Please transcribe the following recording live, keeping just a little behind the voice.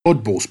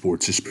Oddball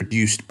Sports is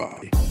produced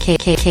by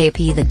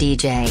KKKP the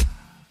DJ.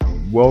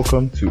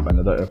 Welcome to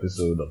another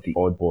episode of the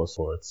Oddball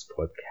Sports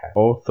podcast.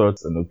 All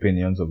thoughts and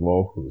opinions of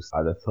all hosts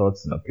are the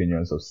thoughts and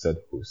opinions of said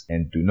host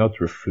and do not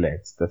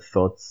reflect the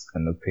thoughts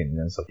and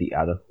opinions of the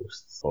other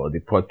hosts or the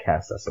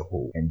podcast as a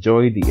whole.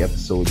 Enjoy the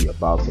episode you're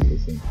about to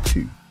listen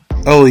to.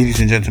 Hello, ladies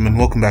and gentlemen.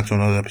 Welcome back to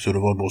another episode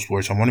of Oddball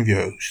Sports. I'm one of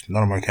your hosts,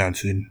 Mark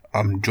Hansen.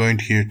 I'm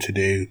joined here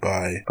today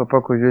by Papa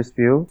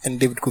Kojo and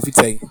David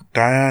Kofitai.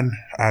 Diane,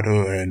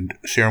 Ado, and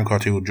Serum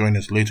Kate will join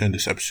us later in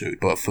this episode.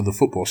 But for the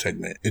football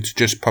segment, it's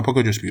just Papa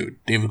Kojo,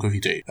 David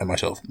Kofitai, and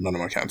myself,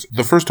 Mark Hansen.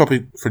 The first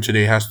topic for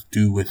today has to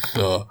do with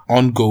the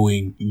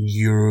ongoing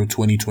Euro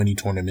 2020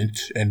 tournament,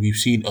 and we've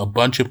seen a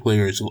bunch of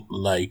players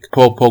like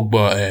Paul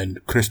Pogba and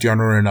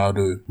Cristiano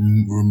Ronaldo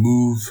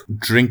remove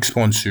drink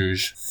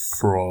sponsors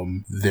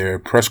from their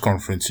press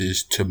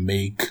conferences to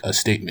make a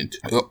statement.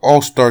 It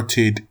all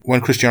started when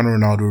Cristiano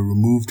Ronaldo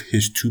removed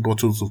his 2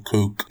 bottles of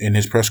Coke in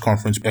his press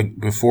conference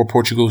before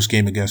Portugal's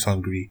game against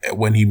Hungary.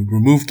 When he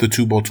removed the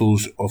 2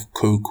 bottles of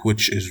Coke,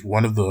 which is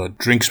one of the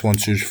drink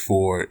sponsors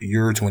for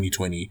Euro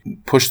 2020,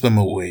 pushed them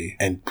away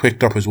and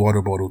picked up his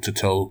water bottle to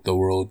tell the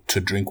world to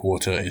drink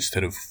water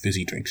instead of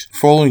fizzy drinks. The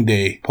following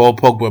day, Paul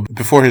Pogba,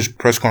 before his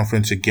press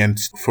conference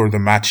for the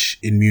match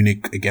in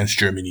Munich against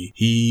Germany,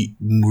 he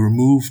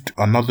removed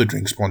another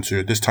drink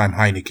sponsor, this time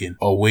Heineken,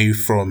 away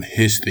from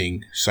his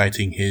thing,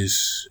 citing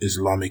his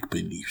Islamic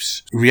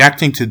beliefs.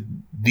 Reacting to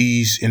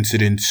these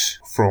incidents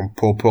from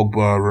Paul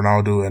Pogba,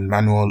 Ronaldo, and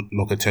Manuel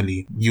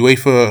Locatelli,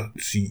 UEFA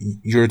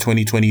Euro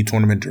 2020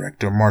 tournament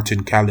director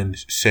Martin Callen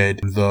said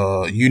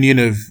the Union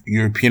of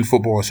European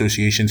Football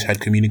Associations had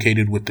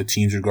communicated with the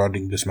teams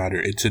regarding this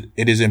matter.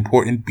 It is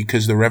important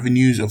because the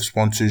revenues of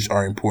sponsors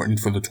are important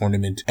for the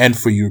tournament and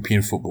for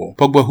European football.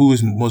 Pogba, who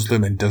is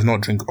Muslim and does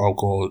not drink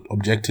alcohol,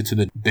 objected to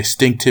the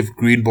distinctive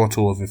green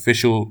bottle of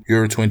official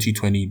Euro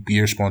 2020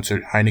 beer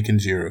sponsored Heineken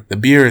Zero. The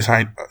beer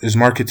is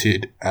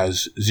marketed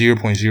as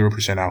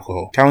 0.0%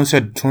 alcohol. Callen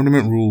said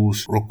tournament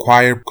rules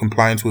require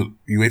compliance with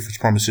UEFA's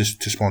promises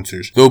to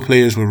sponsors, though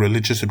players with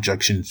religious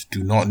objections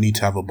do not need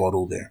to have a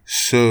bottle there.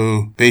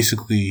 So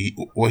basically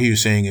what he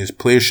was saying is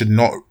players should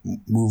not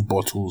move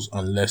bottles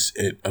unless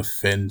it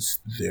offends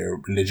their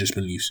religious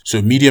beliefs.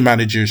 So media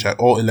managers at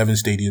all 11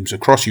 stadiums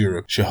across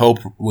Europe should help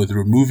with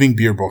removing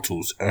beer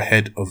bottles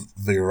ahead of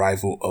the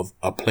arrival of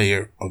a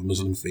player of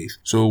Muslim faith.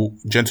 So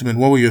gentlemen,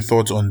 what were your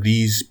thoughts on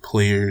these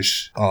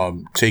players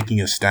taking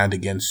a stand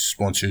against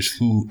sponsors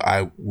who,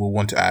 I will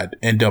want to add,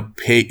 end up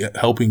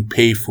helping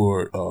pay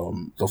for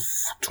the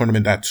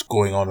tournament that's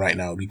going on right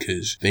now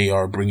because they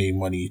are bringing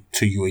money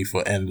to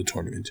UEFA and the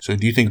tournament. So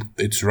do you think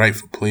it's right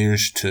for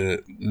players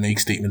to make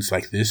statements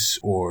like this,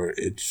 or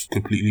it's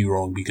completely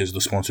wrong because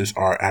the sponsors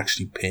are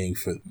actually paying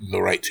for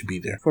the right to be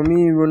there? For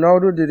me,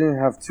 Ronaldo didn't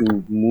have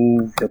to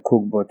move the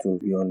Coke bottle,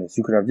 to be honest.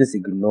 You could have just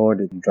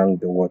ignored it and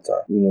drank the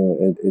water.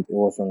 It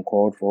was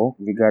uncalled for.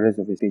 Regardless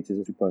of his status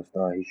as a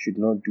superstar, he should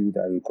not do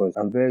that because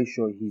I'm very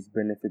sure he's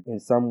benefited in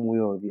some way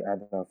or the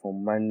other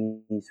from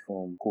monies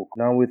from Coke.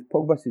 Now, with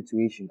Pogba's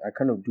situation, I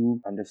kind of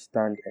do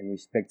understand and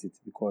respect it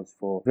because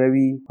for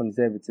very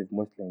conservative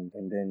Muslims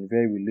and then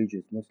very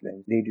religious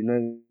Muslims, they do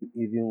not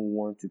even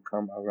want to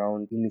come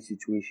around in a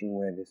situation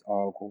where there's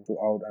alcohol. So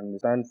I would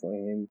understand for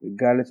him,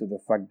 regardless of the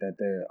fact that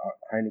the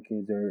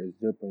Heineken Zero is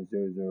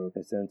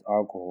 0.00%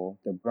 alcohol,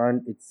 the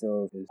brand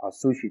itself is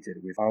associated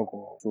with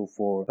alcohol. So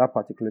for that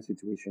particular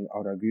situation, I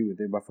would agree with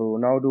it. But for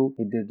Ronaldo,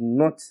 he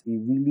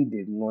really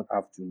did not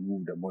have to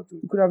move the bottle.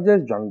 He could have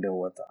just drank the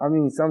water. I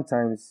mean,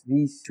 sometimes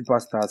these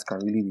superstars can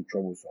really be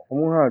troublesome.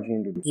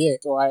 Yeah,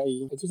 so I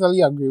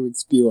totally agree with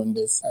Spear on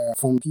this.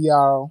 From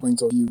PR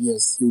point of view,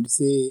 yes, you would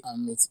say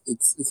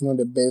it's not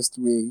the best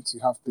way to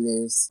have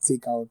players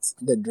take out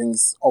the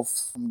drinks off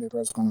from the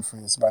press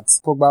conference. But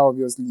Pogba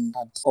obviously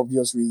had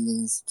obvious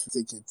reasons to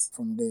take it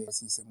from there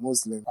because he's a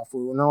Muslim. But for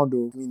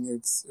Ronaldo, I mean,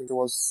 it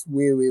was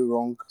way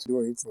wrong to do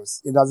it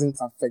because it doesn't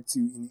affect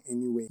you in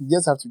any way. You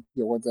just have to take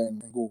your water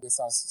and go,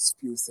 just as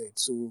Spear said.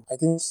 So I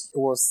think it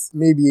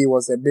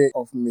was a bit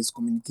of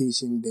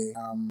miscommunication there.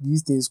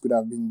 These things could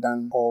have been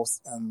done or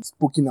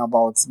spoken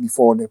about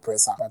before the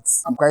presser, but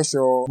I'm quite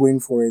sure going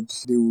forward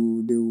they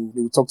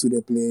will talk to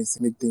the players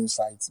and make things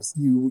right.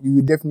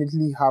 You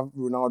definitely have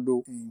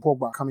Ronaldo and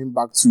Pogba coming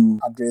back to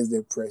address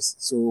the press,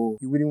 so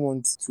you wouldn't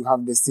want to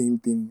have the same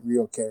thing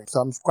reoccur.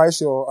 So I'm quite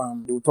sure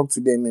they will talk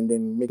to them and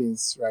then make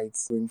things right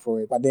going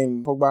forward. But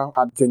then Pogba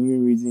had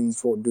genuine reasons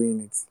for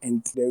doing it,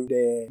 and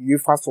the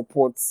UEFA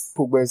supports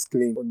Pogba's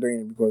claim for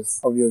doing it because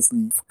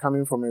obviously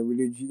coming from a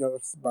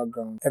religious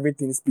background,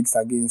 everything speaks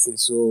against it.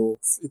 So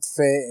it's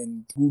fair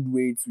and good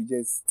way to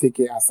just take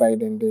it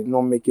aside and then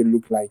not make it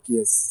look like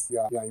yes you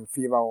are in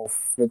favor of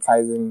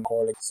advertising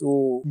calling.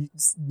 So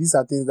these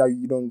are things that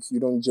you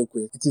don't joke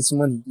with. It is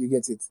money, you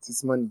get it. It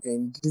is money,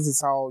 and this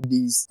is how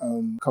these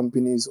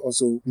companies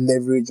also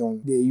leverage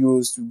on their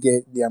Euros to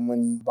get their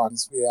money back,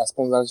 their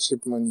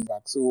sponsorship money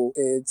back. So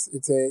it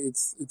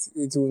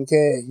will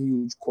incur a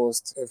huge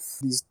cost if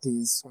these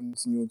things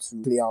continue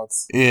to play out.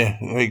 Yeah,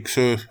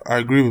 so I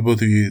agree with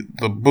both of you.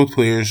 Both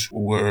players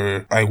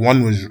were,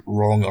 one was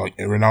wrong. Like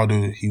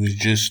Ronaldo, he was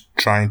just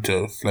trying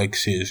to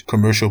flex his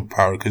commercial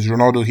power, because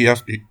Ronaldo,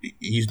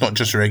 he's not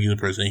just a regular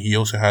person. He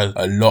also has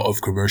a lot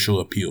of commercial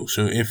appeal.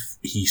 So if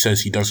he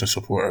says he doesn't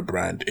support a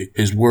brand,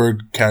 his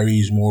word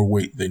carries more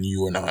weight than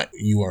you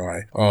or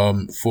I.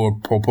 For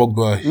Paul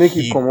Pogba, Make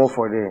it come off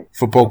for there.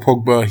 For Paul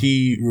Pogba,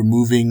 he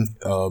removing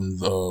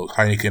the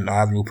Heineken, I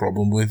have no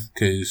problem with,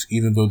 because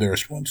even though they're a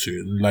sponsor,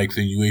 like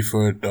the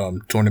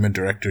UEFA tournament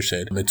director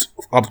said, it's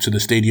up to the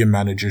stadium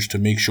managers to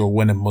make sure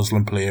when a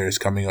Muslim player is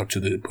coming up to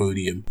the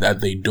podium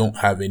that they don't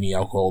have any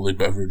alcoholic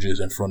beverages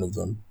in front of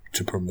them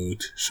to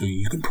promote. So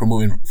you can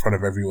promote in front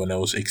of everyone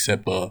else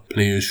except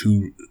players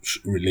whose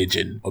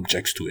religion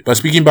objects to it. But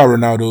speaking about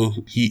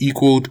Ronaldo, he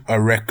equaled a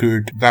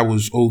record that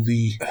was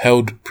only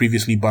held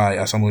previously by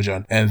Asamoah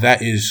Gyan, and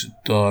that is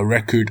the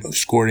record of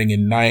scoring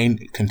in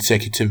 9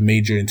 consecutive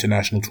major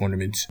international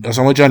tournaments.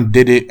 Asamoah Gyan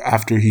did it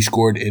after he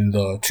scored in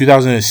the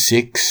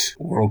 2006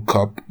 World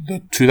Cup,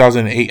 the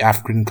 2008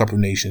 African Cup of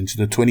Nations,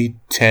 the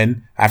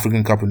 2010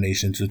 African Cup of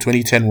Nations, the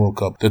 2010 World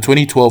Cup, the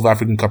 2012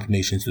 African Cup of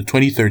Nations, the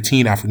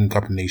 2013 African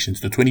Cup of Nations,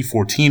 the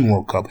 2014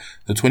 World Cup,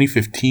 the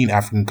 2015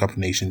 African Cup of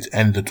Nations,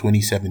 and the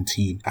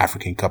 2017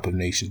 African Cup of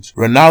Nations.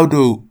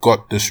 Ronaldo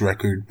got this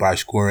record by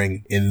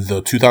scoring in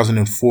the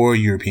 2004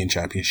 European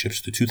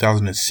Championships, the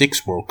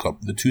 2006 World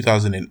Cup, the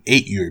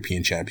 2008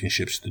 European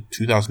Championships, the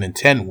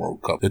 2010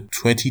 World Cup, the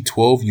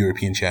 2012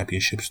 European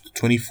Championships, the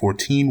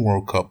 2014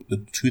 World Cup,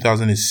 the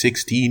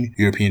 2016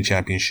 European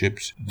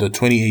Championships, the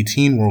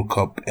 2018 World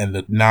Cup,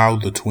 and now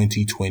the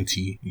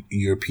 2020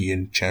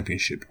 European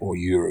Championship or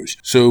Euros.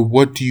 So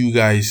what do you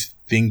guys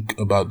think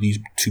about these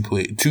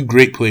two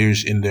great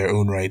players in their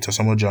own right?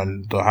 Asamoah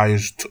Gyan, the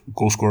highest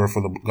goal scorer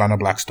for the Ghana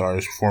Black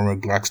Stars, former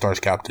Black Stars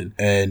captain,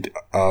 and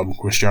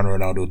Cristiano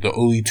Ronaldo, the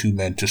only 2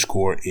 men to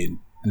score in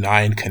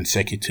 9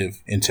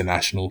 consecutive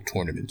international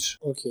tournaments.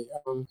 Okay,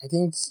 I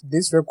think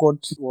this record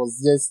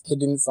was just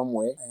hidden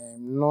somewhere.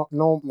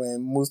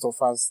 Most of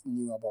us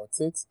knew about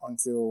it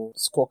until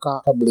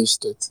Squawka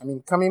published it. I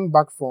mean, coming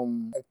back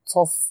from a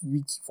tough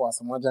week for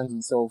Asamoah Gyan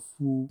himself,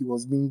 who he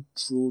was being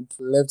trolled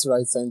left,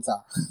 right, center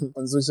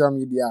on social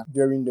media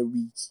during the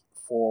week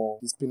for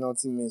his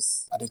penalty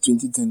miss at the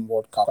 2010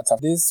 World Cup.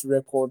 But this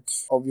record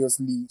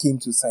obviously came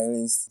to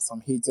silence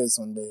some haters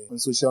on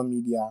social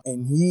media,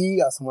 and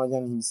he, as Asamoah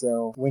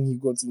himself, when he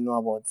got to know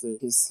about it,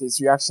 his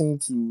reaction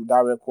to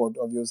that record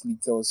obviously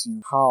tells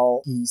you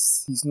how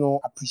he's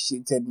not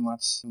appreciated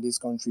much in this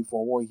country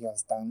for what he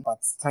has done. But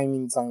time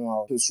in, time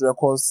out, his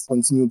records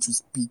continue to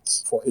speak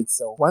for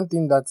itself. One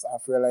thing that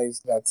I've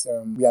realized that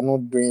we are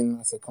not doing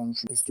as a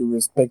country is to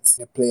respect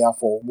the player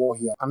for what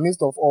he has.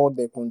 Amidst of all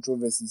the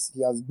controversies,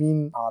 he has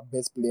been our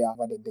best player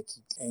over the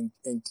decade, and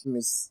he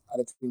is at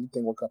the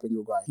 2010 World Cup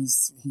Uruguay.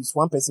 He's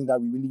one person that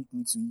we really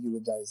need to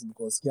eulogize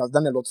because he has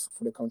done a lot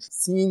for the country.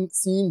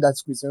 Seeing that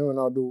Cristiano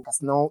Ronaldo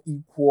has now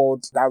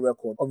equaled that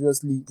record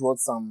obviously brought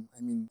some,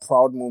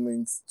 proud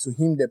moments to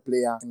him, the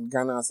player, and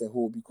Ghana as a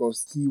whole,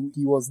 because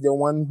he was the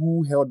one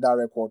who held that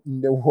record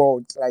in the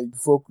world, like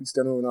before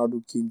Cristiano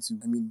Ronaldo came to,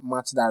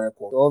 match that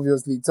record. So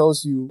obviously it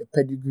tells you the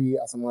pedigree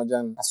Asamoah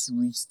Gyan has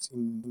reached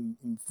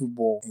in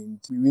football, and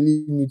we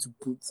really need to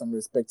put some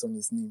respect on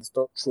his name.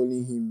 Stop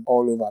trolling him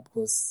all over,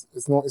 because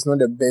it's not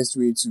the best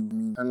way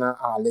to honor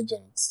our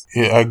legends.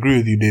 Yeah, I agree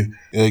with you,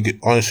 Dave.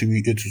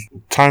 Honestly, it's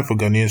time for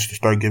Ghanaians to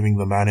start giving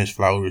the man his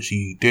flowers.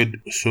 He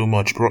did so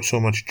much, brought so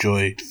much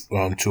joy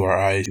to our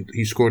eyes.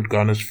 He scored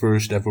Ghana's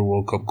first ever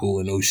World Cup goal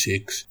in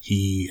 2006.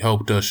 He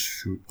helped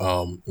us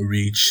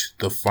reach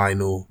the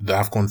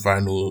AFCON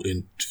final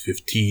in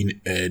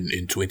 2015 and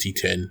in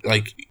 2010.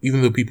 Like,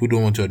 even though people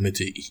don't want to admit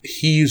it,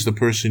 he is the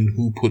person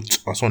who put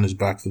us on his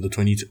back for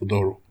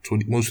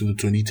most of the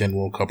 2010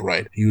 World Cup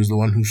ride. He was the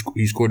one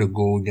he scored a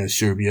goal against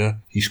Serbia.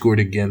 He scored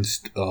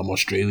against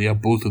Australia.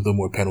 Both of them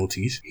were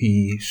penalties.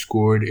 He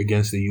scored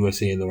against the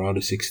USA in the round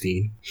of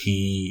 16.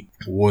 He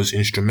was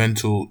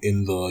instrumental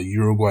in the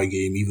Uruguay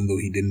game, even though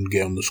he didn't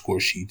get on the score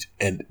sheet.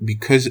 And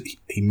because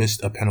he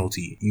missed a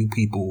penalty, you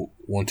people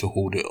want to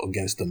hold it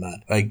against the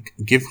man. Like,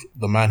 give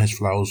the man his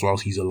flowers while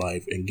he's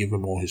alive and give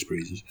him all his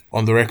praises.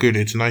 On the record,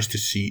 it's nice to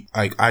see,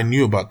 like, I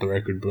knew about the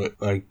record, but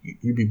like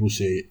you people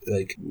say,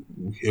 like,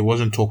 it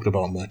wasn't talked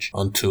about much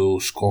until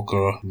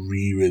Squawka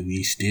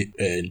re-released it,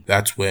 and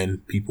that's when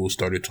people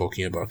started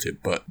talking about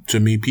it. But to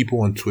me,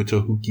 people on Twitter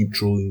who keep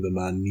trolling the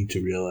man need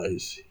to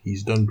realize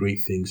he's done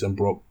great things and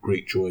brought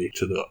great joy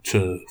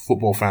to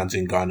football fans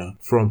in Ghana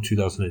from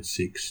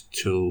 2006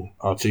 till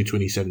I'd say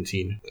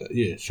 2017.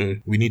 So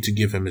we need to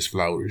give him his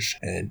flowers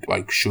and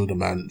like show the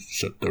man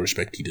the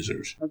respect he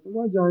deserves.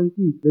 Asamoah Gyan,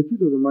 the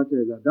truth of the matter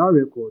is that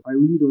record, I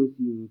really don't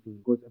see anything,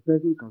 because a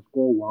person can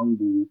score 1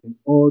 goal in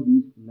all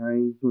these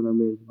 9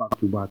 tournaments back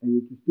to back, and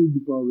it will still be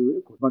part of the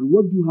record. But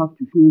what do you have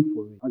to show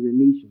for it as a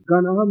nation?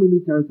 Ghana, how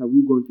many times have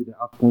we gone to the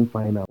AFCON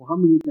final? Or how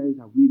many times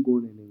have we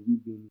gone and then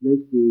we've been,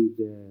 let's say,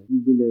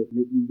 we've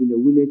been the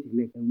winners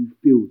elect and we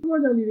failed?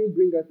 Asamoah Gyan didn't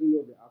bring us any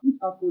of the AFCON. Which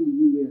AFCON did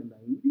we win under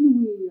him? We didn't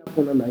win any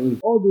AFCON under him.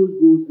 All those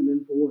goals, and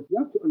then for what? You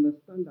have to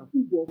understand that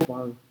football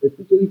fans,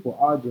 especially for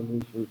our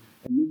generation,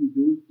 and maybe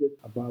those just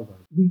above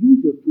us, we use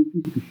your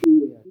trophies to show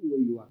where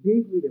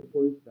Dave made a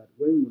point that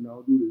when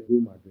Ronaldo left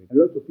Real Madrid, a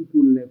lot of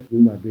people left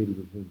Real Madrid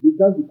with him.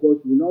 That's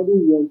because Ronaldo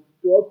won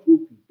 12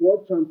 trophies,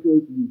 12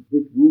 Champions League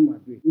with Real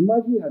Madrid.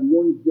 Imagine he had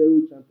won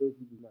 0 Champions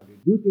League with Madrid.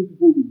 Do you think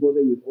people will be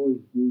bothered with all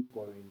his goal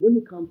scoring? When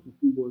it comes to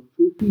football,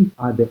 trophies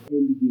are the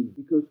end game.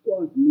 You can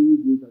score as many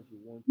goals as you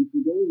want. If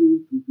you don't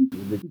win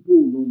trophies, people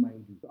will not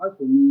mind you. So as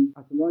for me,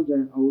 as a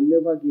man, I will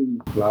never give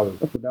him flowers.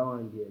 For that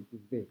one there, it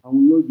is there. I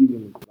will not give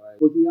him his flowers.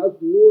 But he has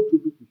no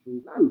trophy to show.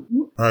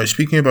 Alright,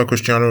 speaking about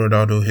Cristiano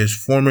Ronaldo, his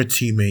former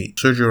teammate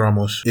Sergio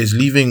Ramos is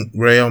leaving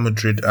Real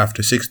Madrid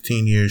after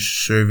 16 years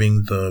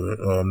serving the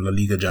La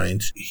Liga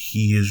Giants.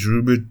 He is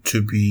rumored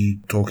to be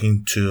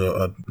talking to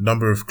a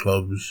number of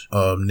clubs,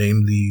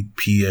 namely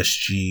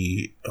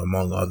PSG,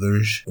 among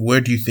others.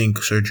 Where do you think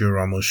Sergio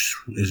Ramos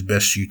is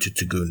best suited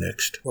to go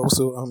next?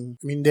 Also,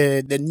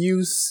 the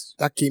news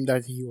that came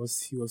that he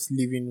was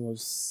leaving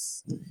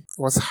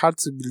was hard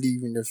to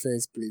believe in the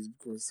first place,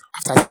 because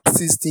after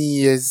 16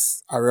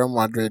 years at Real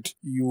Madrid,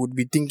 you would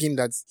be thinking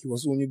that he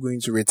was only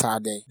going to retire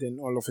there. Then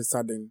all of a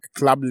sudden, a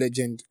club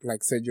legend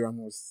like Sergio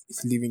Ramos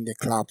is leaving the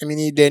club.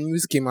 The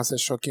news came as a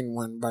shocking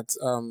one, but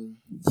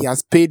he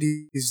has paid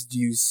his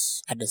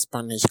dues at the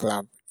Spanish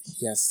club.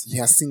 He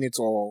has seen it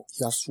all.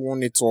 He has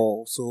won it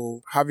all.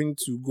 So having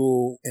to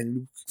go and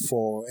look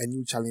for a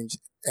new challenge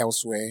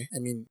elsewhere,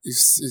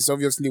 it's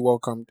obviously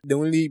welcomed. The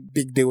only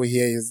big deal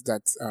here is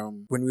that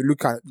when we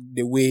look at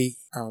the way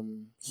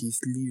he's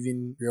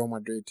leaving Real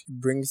Madrid,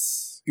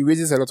 it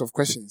raises a lot of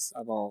questions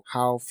about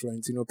how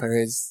Florentino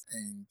Perez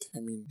and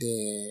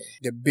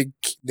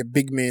the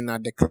big men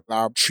at the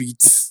club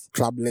treats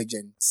club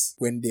legends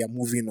when they are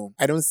moving on.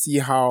 I don't see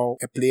how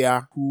a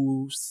player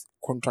whose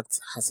contract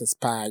has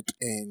expired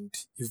and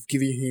you've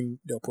given him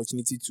the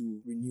opportunity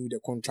to renew the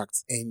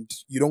contract and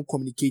you don't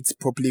communicate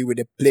properly with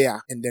the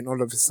player, and then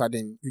all of a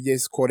sudden you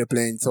just call the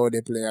player and tell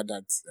the player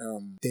that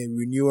the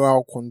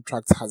renewal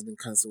contract has been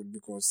cancelled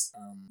because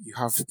you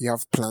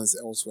have plans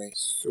elsewhere,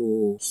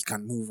 so he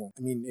can move on.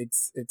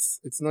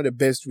 It's not the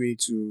best way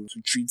to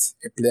treat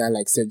a player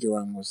like Sergio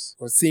Ramos.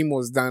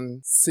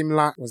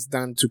 Similar was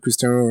done to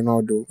Cristiano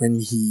Ronaldo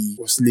when he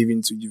was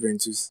leaving to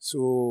Juventus.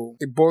 So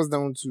it boils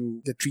down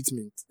to the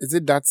treatment. Is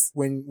it that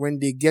when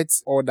they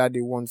get all that they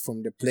want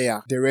from the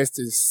player, the rest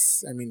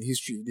is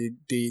history?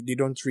 They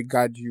don't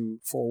regard you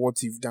for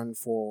what you've done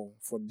for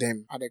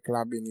them at the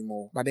club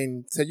anymore. But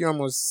then Sergio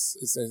Ramos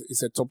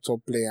is a top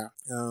player.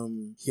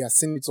 He has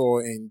seen it all,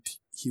 and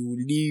he will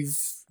leave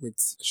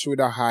with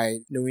shoulder high,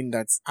 knowing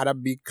that other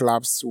big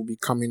clubs will be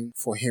coming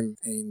for him,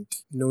 and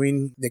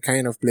knowing the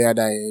kind of player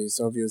that he is,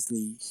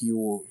 obviously he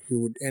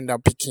would end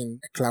up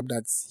picking a club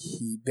that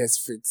he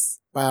best fits.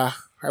 But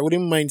I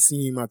wouldn't mind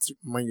seeing him at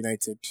Man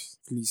United.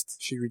 At least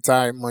should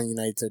retire Man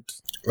United.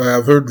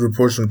 I've heard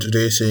reports from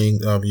today saying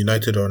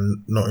United are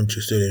not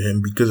interested in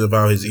him because of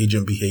how his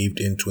agent behaved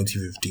in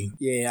 2015.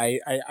 Yeah,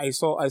 I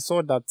saw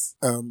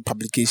that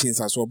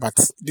publications as well.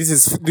 But this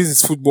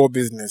is football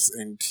business,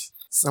 and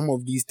some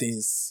of these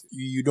things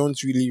you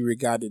don't really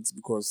regard it,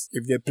 because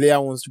if the player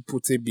wants to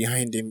put it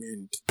behind him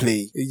and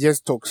play, he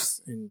just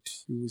talks and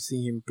you will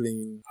see him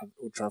playing at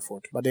Old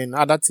Trafford. But then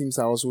other teams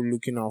are also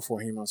looking out for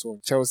him as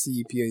well.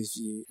 Chelsea,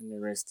 PSG and the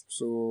rest.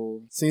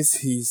 So since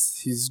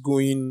he's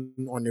going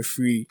on a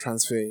free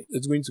transfer,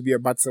 it's going to be a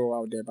battle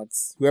out there, but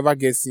whoever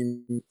gets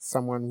him,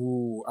 someone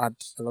who add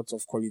a lot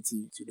of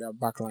quality to their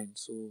backline.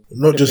 So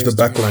not just the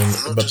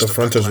backline, but the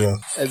front as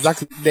well.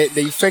 Exactly.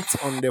 The effect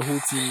on the whole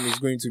team is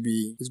going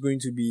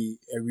to be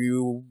a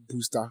real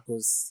booster,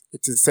 because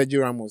it is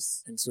Sergio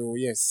Ramos, and so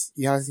yes,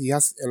 he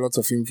has a lot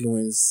of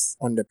influence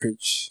on the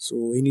pitch.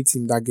 So any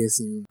team that gets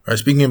him. Alright,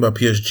 speaking about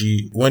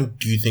PSG, when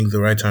do you think the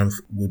right time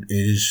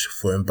is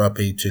for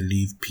Mbappe to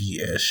leave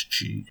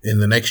PSG? In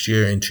the next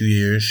year, in 2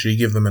 years? Should he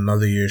give them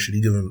another year? Should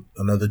he give them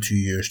another 2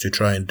 years to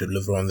try and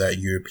deliver on that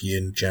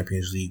European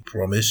Champions League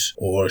promise?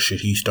 Or should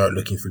he start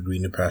looking for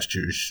greener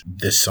pastures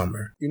this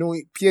summer?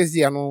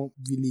 PSG are not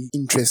really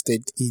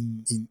interested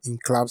in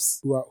clubs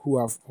who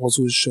have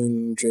also shown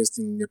interest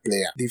in the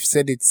player. They've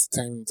said it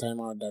time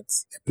out that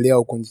the player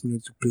will continue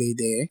to play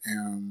there.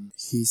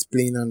 He's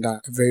playing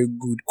under a very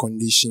good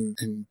condition,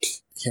 and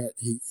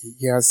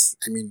he has,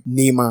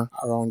 Neymar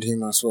around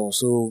him as well.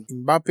 So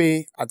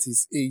Mbappe at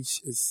his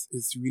age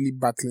is really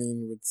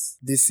battling with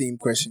these same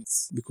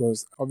questions,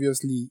 because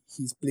obviously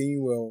he's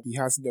playing well. He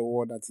has the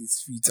world at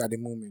his feet at the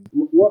moment.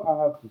 What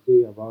I have to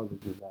say about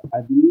this is that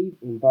I believe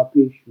Mbappe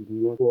should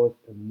not force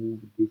a move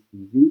this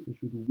season. He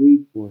should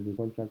wait for his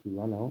contract to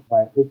run out.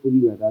 By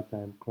hopefully at that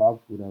time,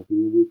 clubs would have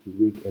been able to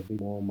rake a bit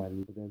more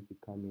money for them to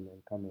come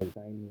and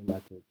sign him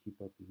at a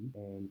cheaper fee.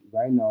 And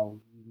right now,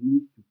 he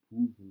needs to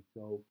prove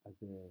himself as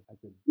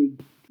a big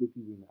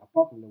trophy winner.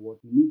 Apart from the world,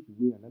 he needs to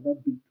win another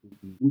big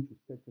trophy, which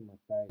will set him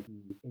aside to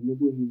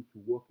enable him to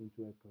walk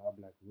into a club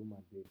like Real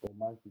Madrid or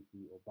Man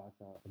City or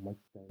Barca or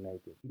Manchester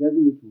United. He doesn't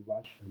need to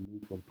rush and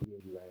move from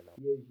PSG right now.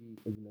 PSG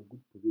is in a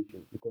good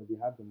position because they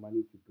have the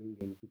money to bring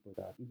in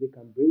superstars. If they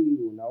can bring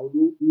in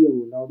Ronaldo, he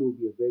and Ronaldo will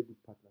be a very good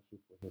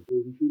partnership for him. So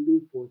he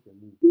shouldn't force a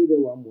move. Stay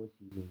there one more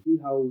season. See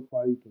how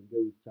far you can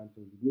get with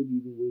Champions League. Maybe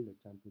even win the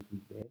Champions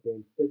League there.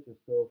 Then set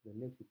yourself the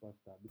next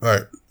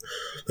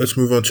Let's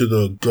move on to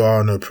the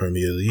Ghana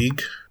Premier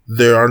League.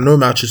 There are no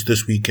matches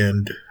this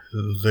weekend.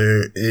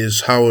 There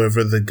is,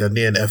 however, the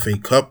Ghanaian FA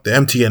Cup, the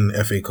MTN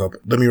FA Cup.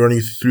 Let me run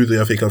you through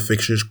the FA Cup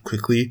fixtures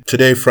quickly.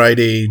 Today,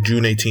 Friday,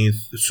 June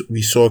 18th,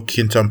 we saw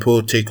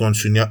Kintampo take on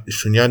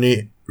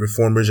Sunyani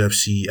Reformers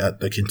FC at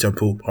the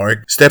Kintampo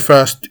Park.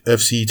 Steadfast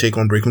FC take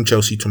on Brecum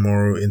Chelsea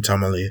tomorrow in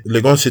Tamale.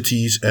 Legon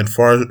Cities and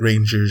Far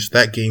Rangers,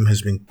 that game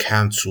has been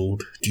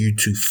cancelled due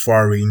to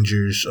Far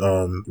Rangers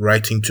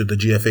writing to the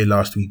GFA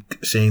last week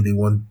saying they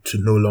want to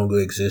no longer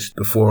exist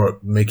before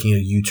making a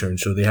U-turn,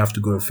 so they have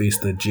to go and face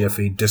the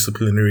GFA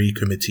disciplinary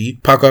committee.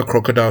 Paga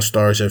Crocodile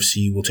Stars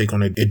FC will take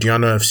on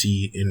Ediana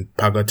FC in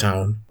Paga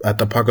Town at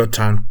the Paga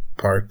Town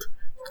Park.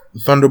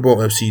 Thunderbolt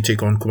FC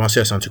take on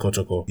Kumasi Asante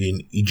Kotoko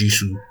in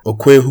Ijisu.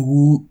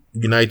 Okwehu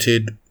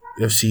United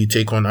FC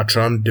take on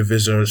Atram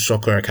Divisor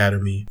Soccer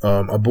Academy.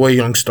 Aboy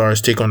Young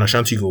Stars take on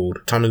Ashanti Gold.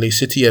 Tamale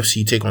City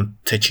FC take on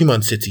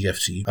Techiman City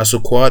FC.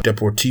 Asokwa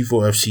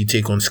Deportivo FC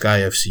take on Sky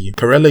FC.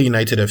 Karela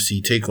United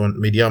FC take on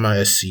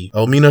Mediama SC.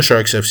 Elmina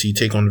Sharks FC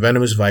take on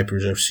Venomous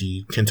Vipers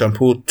FC.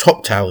 Kintampo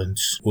Top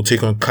Talents will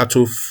take on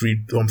Kato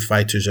Freedom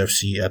Fighters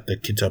FC at the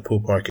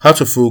Kintampo Park.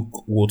 Heart of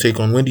Folk will take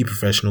on Wendy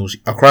Professionals.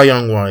 Accra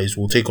Young Wise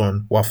will take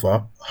on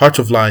Wafa. Heart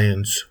of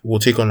Lions will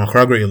take on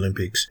Accra Great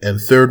Olympics. And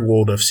Third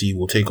World FC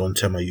will take on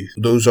Tema Youth.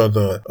 Those are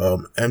the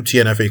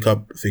MTN FA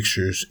Cup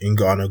fixtures in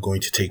Ghana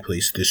going to take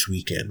place this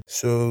weekend.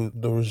 So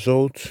the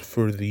results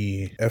for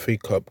the FA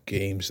Cup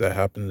games that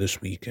happened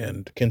this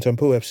weekend.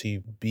 Kintampo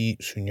FC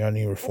beat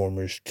Sunyani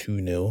Reformers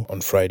 2-0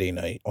 on Friday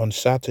night. On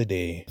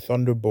Saturday,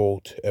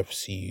 Thunderbolt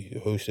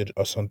FC hosted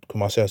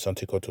Kumasi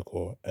Asante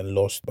Kotoko and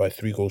lost by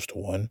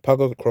 3-1.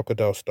 Paga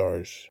Crocodile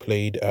Stars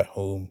played at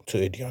home to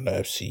Ediana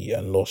FC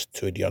and lost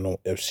to Ediana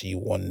FC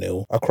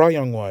 1-0. Accra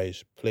Young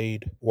Wise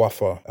played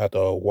Wafa at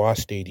the Wa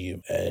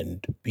Stadium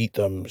and beat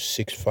them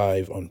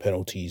 6-5 on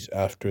penalties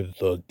after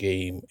the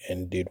game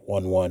ended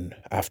 1-1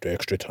 after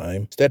extra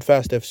time.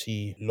 Steadfast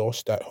FC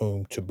lost at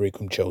home to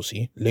Brecum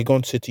Chelsea.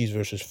 Legon Cities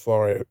versus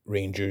Far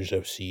Rangers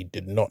FC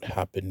did not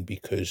happen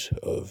because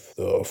of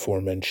the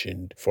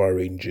aforementioned Far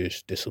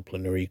Rangers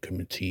disciplinary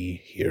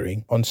committee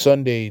hearing. On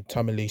Sunday,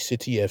 Tamale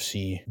City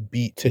FC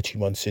beat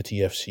Techiman City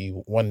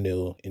FC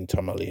 1-0 in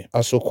Tamale.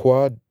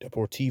 Asokwa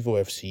Deportivo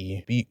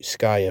FC beat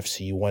Sky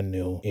FC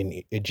 1-0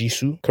 in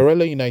Ejisu.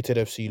 Karela United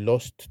FC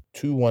lost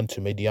 2-1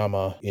 to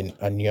Mediama in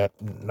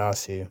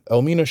Anyanase.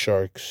 Elmina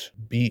Sharks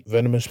beat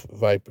Venomous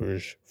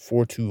Vipers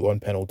 4-2 on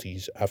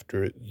penalties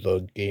after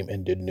the game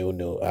ended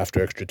 0-0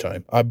 after extra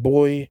time. Our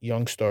boy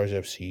Young Stars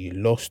FC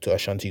lost to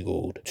Ashanti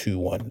Gold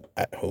 2-1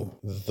 at home.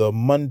 The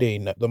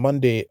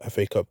Monday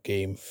FA Cup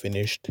game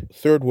finished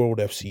Third World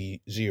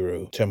FC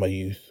 0, Tema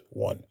Youth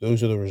 1.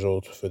 Those are the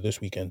results for this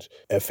weekend's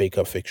FA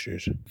Cup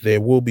fixtures. There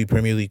will be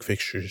Premier League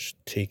fixtures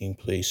taking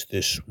place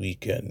this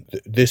weekend,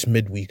 this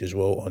midweek as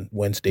well, on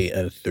Wednesday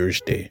and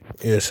Thursday.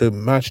 So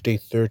match day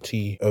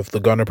 30 of the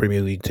Ghana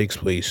Premier League takes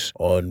place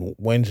on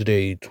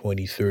Wednesday,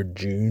 23rd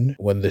June,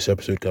 when this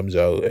episode comes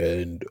out,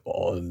 and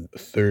on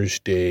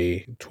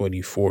Thursday,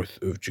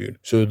 24th of June.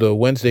 So the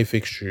Wednesday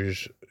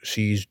fixtures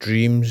sees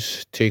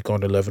Dreams take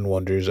on 11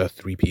 Wonders at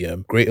 3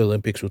 p.m. Great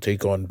Olympics will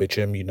take on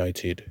Bechem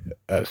United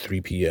at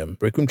 3 p.m.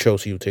 Brecum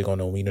Chelsea will take on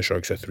Elmina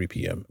Sharks at 3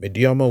 p.m.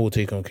 Mediama will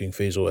take on King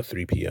Faisal at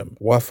 3 p.m.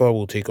 Wafa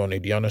will take on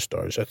Ediana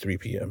Stars at 3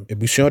 p.m.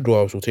 Ebusia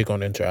Dwarves will take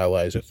on Inter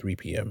Allies at 3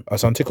 p.m.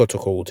 Asante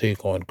Kotoko will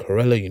take on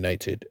Karela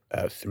United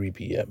at 3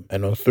 p.m.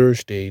 And on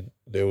Thursday,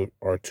 there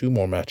are two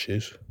more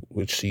matches,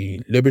 which see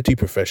Liberty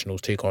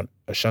Professionals take on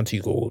Ashanti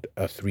Gold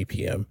at 3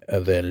 p.m.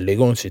 and then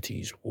Legon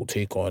Cities will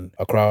take on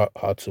Accra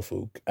Hearts of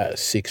Oak at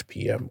 6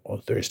 p.m.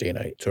 on Thursday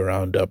night to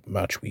round up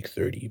match week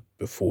 30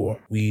 before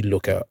we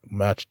look at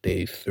match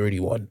day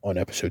 31 on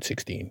episode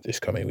 16 this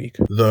coming week.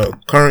 The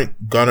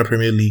current Ghana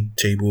Premier League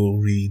table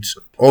reads: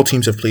 all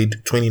teams have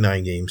played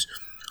 29 games.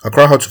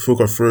 Accra Hearts of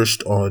Oak are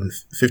first on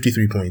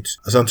 53 points.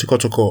 Asante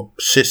Kotoko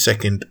sits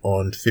second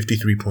on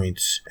 53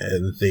 points,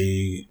 and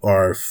they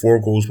are 4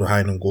 goals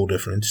behind on goal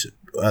difference.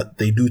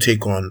 They do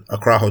take on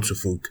Accra Hearts of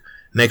Oak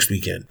next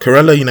weekend.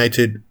 Karela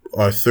United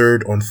are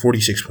third on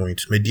 46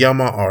 points.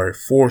 Mediama are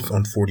fourth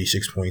on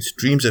 46 points.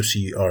 Dreams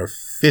FC are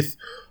fifth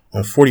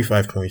on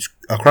 45 points.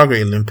 Accra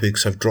Great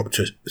Olympics have dropped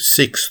to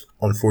 6th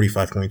on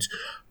 45 points.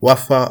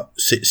 Wafa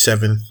sits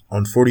 7th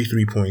on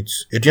 43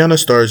 points. Ediana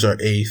Stars are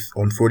 8th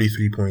on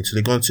 43 points.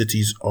 Legon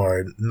Cities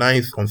are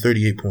 9th on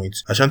 38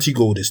 points. Ashanti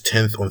Gold is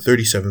 10th on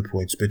 37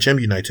 points.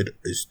 Bechem United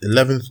is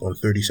 11th on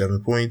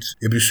 37 points.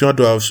 Ebusia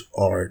Dwarves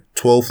are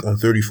 12th on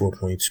 34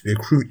 points.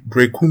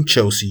 Brecum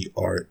Chelsea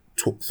are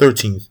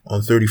 13th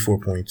on 34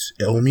 points.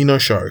 Elmina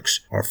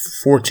Sharks are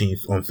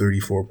 14th on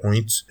 34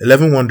 points.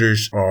 11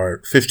 Wonders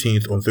are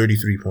 15th on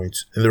 33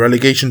 points. In the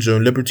relegation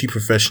zone, Liberty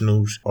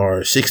Professionals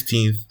are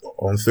 16th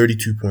on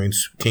 32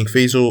 points. King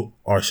Faisal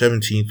are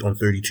 17th on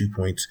 32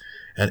 points.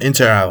 And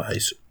Inter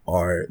Allies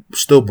are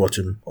still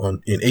bottom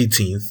in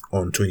 18th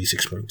on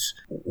 26 points.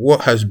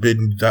 What has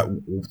been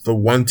the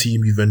one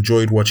team you've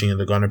enjoyed watching in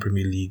the Ghana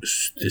Premier League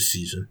this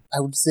season? I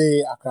would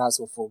say Accra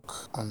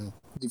Folk.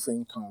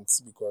 different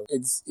counts, because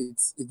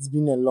it's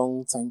been a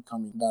long time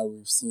coming that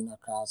we've seen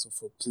Accra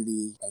Asufo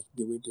play like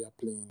the way they are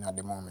playing at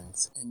the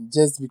moment, and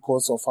just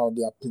because of how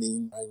they are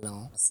playing right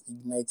now, has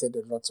ignited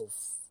a lot of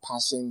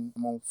passion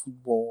among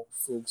football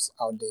folks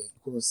out there,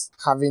 because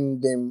having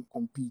them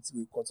compete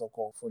with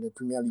Kotoko for the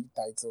Premier League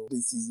title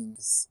this season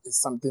is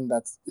something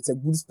that it's a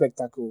good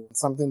spectacle,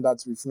 something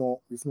that we've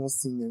not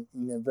seen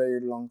in a very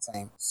long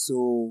time.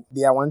 So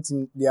they are one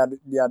team. They are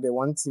the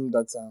one team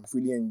that I've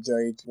really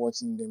enjoyed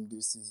watching them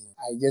this season.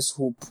 I just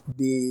hope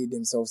they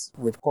themselves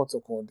with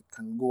Kotoko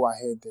can go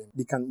ahead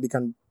and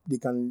they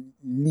can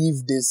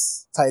leave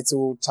this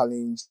title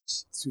challenge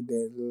to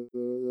the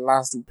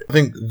last. I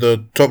think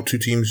the top two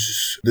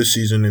teams this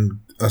season in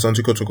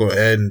Asante Kotoko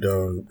and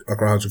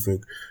Accra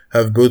Hatterfolk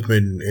have both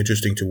been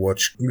interesting to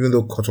watch. Even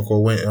though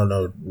Kotoko went on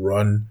a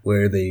run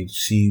where they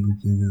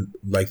seemed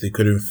like they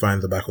couldn't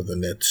find the back of the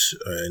net,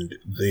 and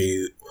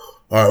they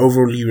are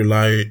overly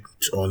reliant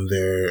on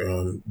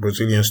their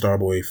Brazilian star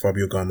boy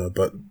Fabio Gama,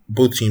 but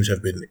both teams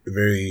have been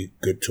very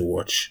good to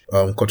watch.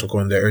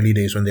 Kotoko in their early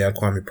days when they had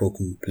Kwame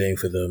Poku playing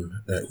for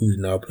them, who's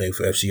now playing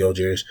for FC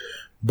Algiers,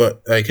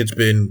 but like it's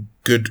been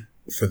good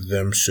for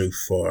them so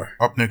far.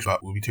 Up next,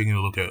 we'll be taking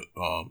a look at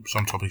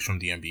some topics from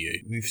the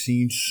NBA. We've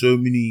seen so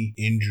many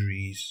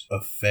injuries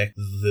affect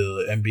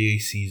the NBA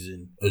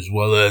season as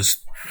well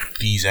as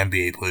these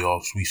NBA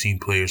playoffs. We've seen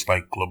players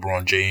like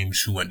LeBron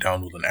James, who went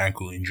down with an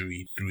ankle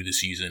injury through the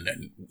season,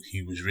 and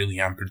he was really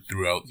hampered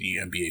throughout the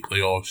NBA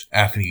playoffs.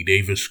 Anthony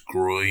Davis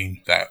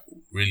groin that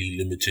really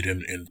limited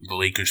him in the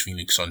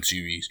Lakers-Phoenix Suns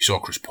series. You saw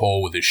Chris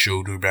Paul with his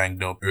shoulder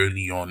banged up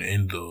early on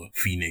in the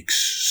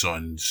Phoenix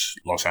Suns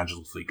Los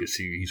Angeles Lakers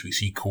series. We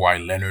see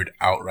Kawhi Leonard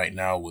out right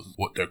now with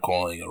what they're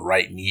calling a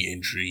right knee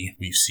injury.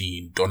 We've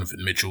seen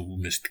Donovan Mitchell,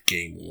 who missed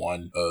game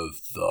 1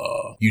 of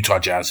the Utah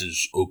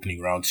Jazz's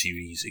opening round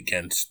series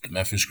against the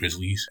Memphis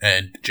Grizzlies,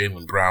 and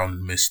Jaylen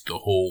Brown missed the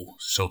whole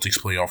Celtics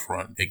playoff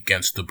run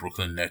against the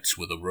Brooklyn Nets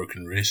with a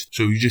broken wrist.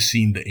 So we've just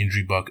seen the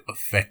injury bug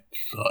affect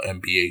the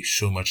NBA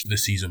so much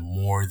this season,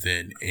 more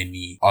than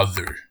any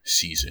other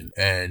season.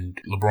 And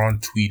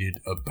LeBron tweeted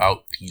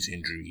about these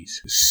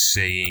injuries,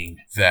 saying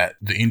that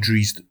the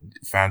injuries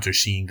fans are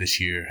seeing this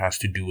year has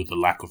to do with the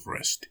lack of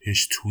rest.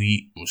 His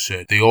tweet was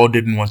said, "They all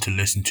didn't want to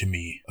listen to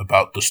me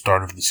about the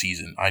start of the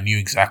season. I knew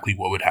exactly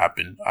what would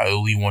happen. I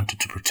only wanted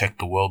to protect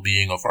the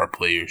well-being of our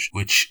players,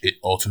 which it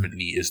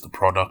ultimately is the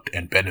product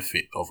and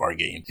benefit of our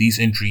game. These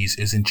injuries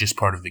isn't just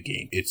part of the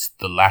game. It's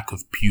the lack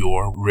of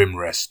pure rim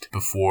rest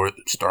before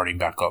starting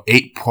back up.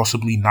 8,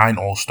 possibly 9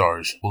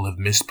 All-Stars will have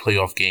missed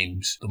playoff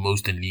games, the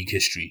most in league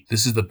history.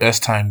 This is the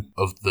best time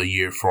of the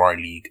year for our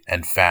league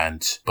and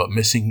fans, but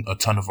missing a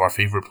ton of our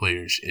favorite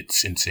players,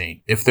 it's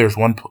insane. If there's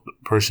one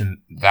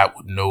person that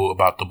would know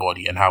about the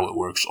body and how it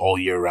works all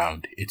year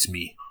round, it's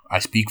me. I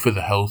speak for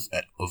the health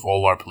of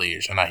all our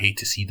players, and I hate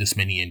to see this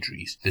many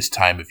injuries this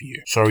time of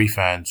year. Sorry,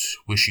 fans.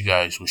 Wish you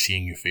guys were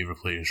seeing your favorite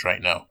players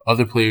right now."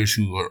 Other players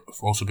who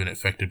have also been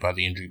affected by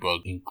the injury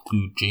bug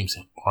include James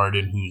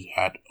Harden, who's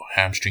had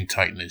hamstring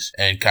tightness,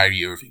 and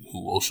Kyrie Irving,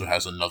 who also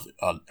has another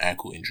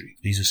ankle injury.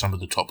 These are some of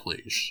the top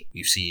players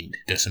we've seen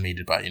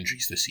decimated by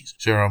injuries this season.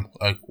 Sarah,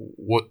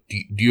 what do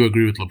you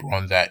agree with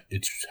LeBron that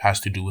it has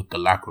to do with the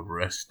lack of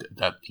rest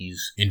that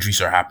these injuries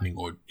are happening,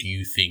 or do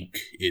you think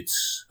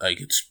it's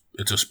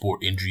a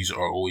sport, injuries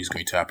are always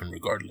going to happen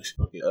regardless?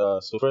 Okay,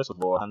 so first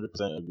of all,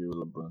 100% agree with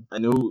LeBron. I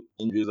know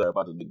injuries are a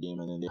part of the game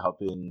and then they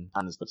happen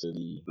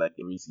unexpectedly like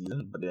every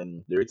season, but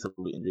then the rates of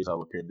the injuries that have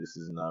occurred this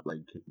season are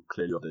like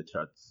clearly off the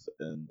charts.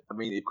 And I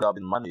mean, it could have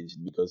been managed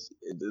because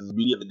it is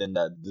really evident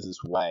that this is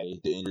why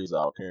the injuries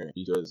are occurring,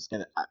 because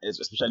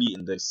especially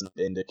in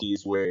the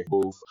case where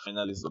both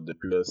finalists of the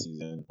previous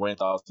season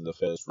went out in the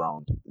first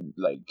round,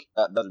 like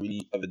that's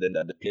really evident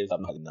that the players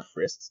haven't had enough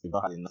rest, they've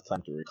not had enough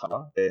time to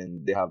recover,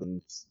 and they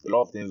haven't. A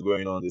lot of things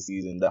going on this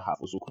season that have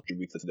also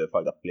contributed to the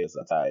fact that players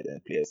are tired,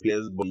 and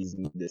players' bodies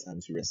need this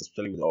time to rest,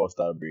 especially with the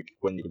All-Star break.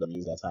 When they could have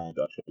used that time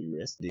to actually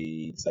rest,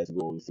 they decide to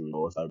go through the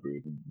All-Star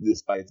break,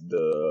 despite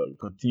the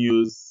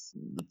continuous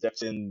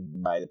rejection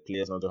by the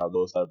players not to have the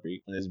All-Star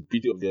break. And it's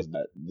pretty obvious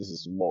that this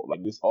is more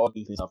like this. All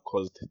these things have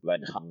caused,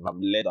 like, have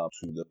led up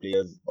to the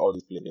players, all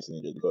these players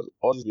getting injured, because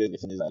all these players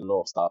getting injured are a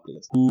lot of star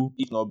players who,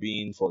 if not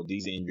being for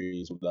these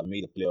injuries, would have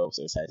made the playoffs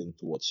exciting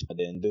to watch. But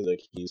then there's a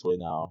case where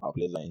now our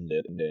players are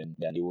injured and then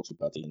they're able to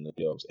partake in the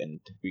playoffs, and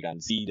we can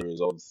see the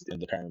results in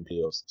the current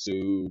playoffs. So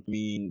I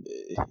mean,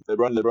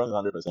 LeBron is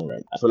 100%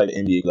 right. I feel like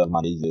the NBA could have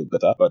managed it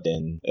better, but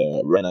then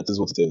right now this is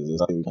what it is. There's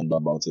nothing we can do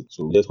about it.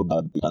 So let's hope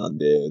that we can,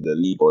 the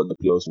league or the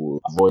playoffs will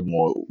avoid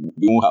more.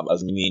 We won't have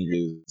as many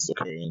injuries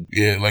occurring.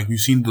 Yeah, like we've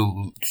seen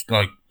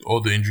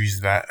all the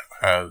injuries that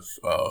have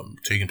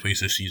taken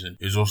place this season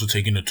is also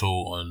taking a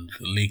toll on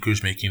the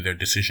Lakers, making their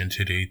decision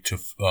today to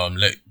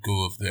let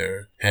go of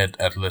their head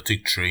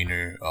athletic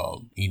trainer,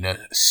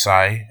 Ina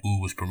Sai, who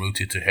was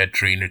promoted to head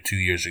trainer 2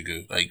 years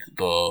ago. Like,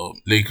 the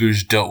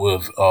Lakers dealt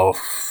with a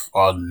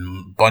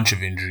bunch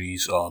of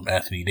injuries.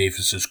 Anthony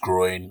Davis's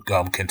groin,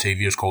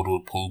 Kentavious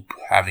Caldwell-Pope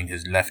having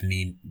his left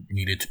knee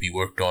needed to be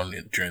worked on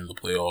during the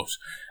playoffs,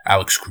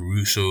 Alex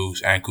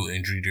Caruso's ankle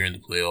injury during the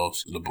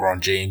playoffs,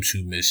 LeBron James,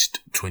 who missed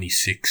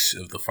 26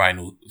 of the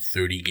final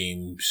 30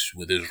 games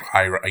with his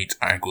high right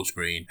ankle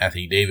sprain,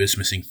 Anthony Davis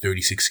missing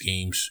 36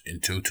 games in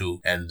total,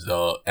 and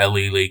the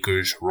LA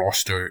Lakers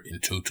roster in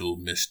total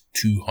missed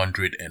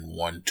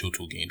 201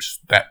 total games.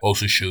 That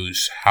also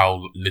shows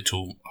how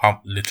little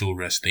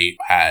rest they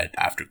had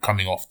after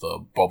coming off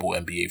the bubble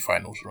NBA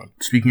finals run.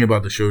 Speaking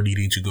about the show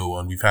needing to go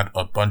on, we've had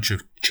a bunch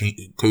of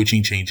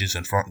coaching changes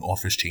and front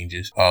office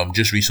changes.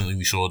 Just recently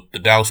we saw the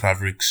Dallas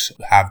Mavericks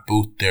have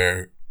both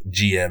their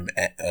GM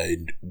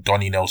and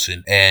Donnie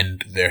Nelson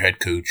and their head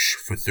coach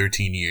for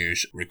 13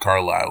 years, Rick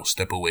Carlisle,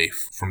 step away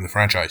from the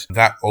franchise.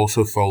 That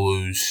also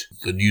follows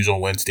the news on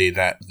Wednesday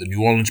that the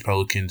New Orleans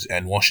Pelicans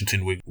and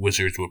Washington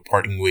Wizards were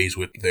parting ways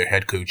with their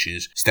head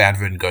coaches, Stan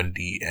Van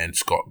Gundy and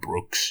Scott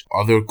Brooks.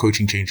 Other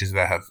coaching changes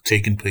that have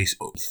taken place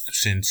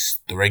since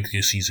the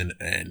regular season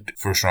and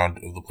first round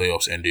of the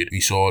playoffs ended.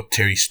 We saw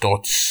Terry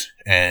Stotts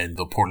and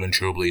the Portland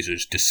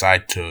Trailblazers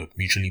decide to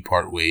mutually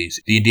part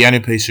ways. The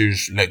Indiana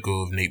Pacers let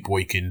go of Nate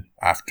Boykin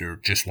after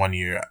just 1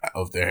 year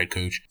of their head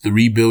coach. The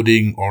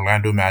rebuilding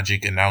Orlando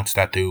Magic announced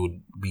that they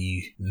would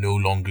be no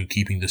longer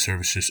keeping the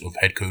services of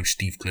head coach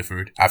Steve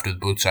Clifford after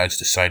both sides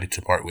decided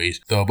to part ways.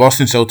 The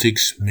Boston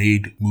Celtics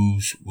made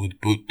moves with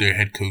both their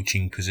head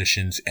coaching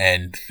positions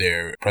and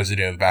their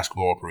president of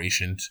basketball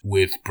operations,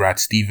 with Brad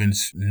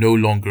Stevens no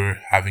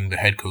longer having the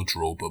head coach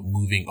role but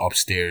moving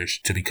upstairs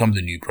to become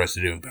the new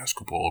president of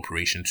basketball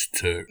operations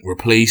to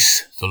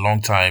replace the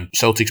longtime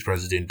Celtics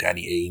president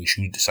Danny Ainge,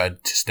 who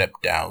decided to step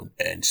down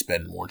and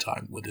spend more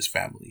time with his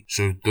family.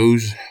 So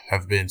those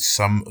have been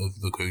some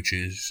of the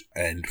coaches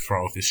and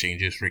front office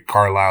changes. Rick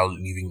Carlisle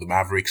leaving the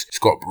Mavericks,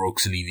 Scott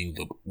Brooks leaving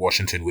the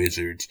Washington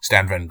Wizards,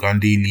 Stan Van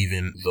Gundy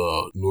leaving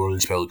the New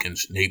Orleans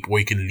Pelicans, Nate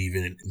Boykin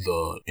leaving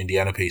the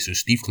Indiana Pacers,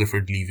 Steve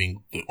Clifford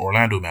leaving the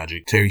Orlando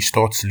Magic, Terry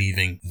Stotts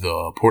leaving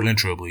the Portland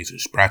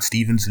Trailblazers, Brad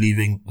Stevens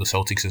leaving the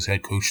Celtics as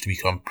head coach to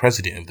become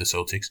president of the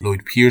Celtics,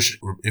 Lloyd Pierce,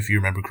 if you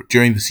remember,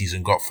 during the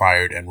season got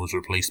fired and was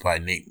replaced by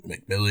Nate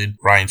McMillan,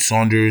 Ryan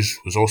Saunders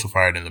was also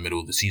fired in the middle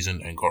of the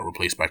season and got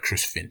replaced by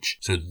Chris Finch.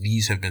 So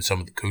these have been some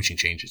of the coaching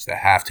changes that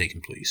have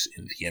taken place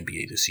in the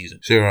NBA this season.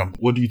 Sarah,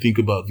 what do you think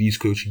about these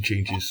coaching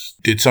changes?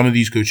 Did some of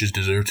these coaches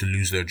deserve to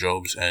lose their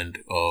jobs? And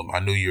I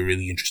know you're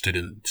really interested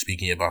in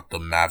speaking about the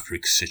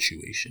Mavericks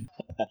situation.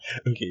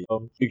 Okay,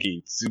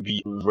 to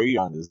be very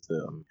honest,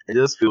 it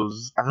just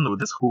feels, I don't know,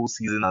 this whole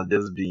season has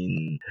just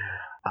been,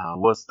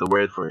 what's the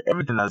word for it?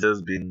 Everything has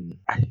just been,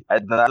 I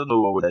don't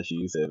know what would I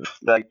should say.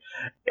 Like,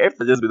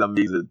 everything's just been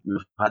amazing.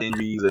 We've had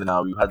injuries and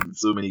now we've had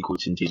so many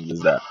coaching changes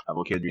that have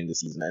occurred during the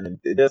season, and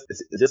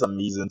it's just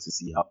amazing to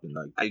see happen.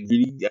 Like, I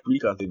really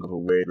can't think of a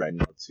word right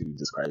now to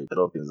describe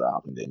the things that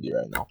happen in the NBA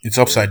right now. It's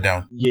upside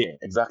down. Yeah,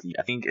 exactly.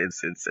 I think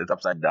it's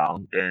upside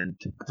down, and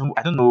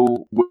I don't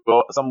know.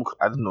 Well,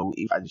 I don't know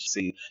if I should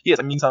say yes.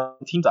 I mean, some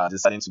teams are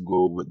deciding to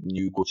go with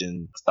new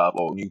coaching staff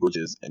or new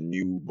coaches and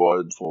new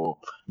board for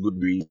good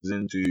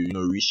reason,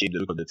 to reshape the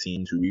look of the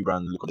team, to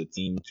rebrand the look of the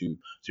team, to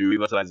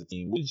revitalize the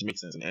team, which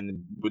makes sense.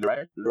 And with the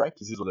right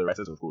pieces or the right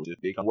set of coaches,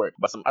 they can work.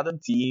 But some other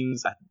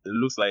teams, it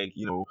looks like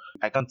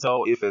I can't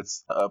tell if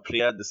it's a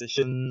player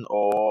decision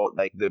or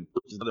like the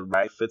coach is not the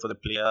right fit for the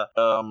player.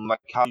 Like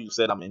how you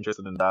said, I'm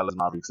interested in Dallas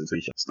Mavericks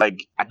situation.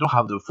 Like, I don't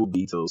have the full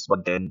details,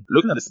 but then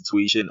looking at the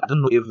situation, I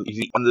don't know if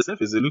on the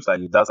surface it looks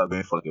like Dallas are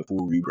going for like a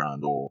full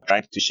rebrand or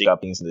trying to shake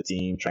up things in the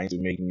team, trying to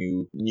make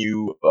new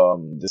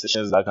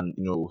decisions that can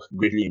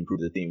greatly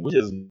improve the team, which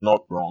is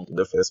not wrong in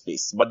the first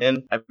place. But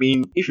then, I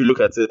mean, if you look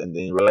at it and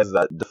then you realize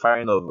that the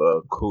firing of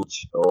a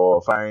coach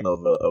or firing of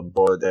a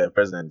board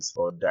president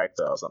or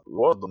director or something,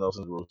 what was Don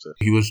Nelson's role to?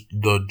 He was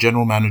the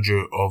general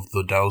manager of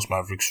the Dallas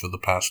Mavericks for the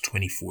past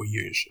 24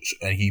 years,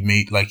 and he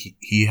made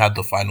he had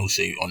the final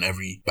say on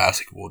every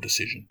basketball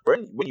decision.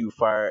 When you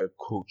fire a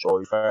coach or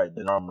you fire a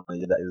general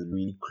manager that is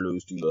really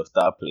close to your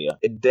star player,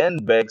 it then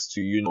begs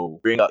to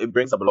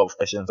brings up a lot of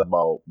questions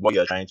about what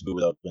you're trying to do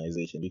with the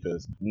organization,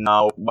 because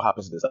now what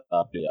happens to the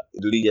star player?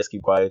 Do they just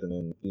keep quiet and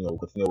then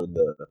continue with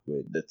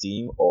the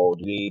team, or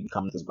do they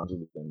become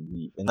disgruntled and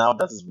leave? And now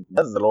that's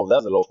a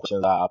lot of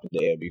questions that happen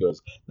there,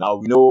 because now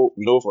we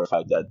know for a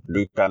fact that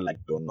Luka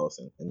liked Don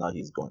Nelson and now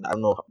he's gone. I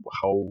don't know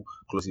how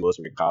close he was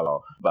with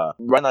Carlisle, but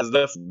right now it's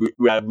left.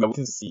 We are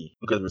waiting to see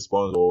Luka's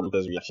response or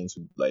Luka's reaction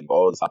to like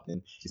all this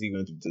happening. Is he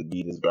going to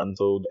be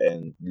disgruntled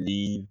and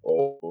leave,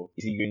 or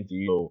is he going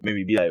to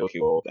maybe be like, okay,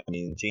 well, I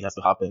mean, change has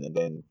to happen and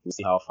then we'll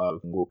see how far we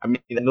can go. I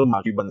mean, I know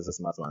Mark Cuban is a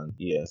smart man,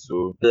 yeah,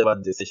 so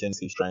whatever decisions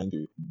he's trying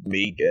to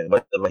make and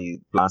whatever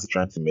he plans he's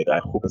trying to make, I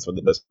hope it's for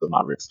the best of the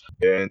Mavericks.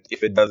 And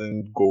if it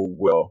doesn't go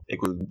well, it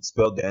could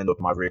spell the end of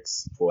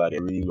Mavericks for like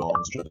a really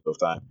long stretch of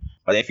time.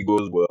 But if it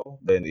goes well,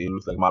 then it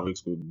looks like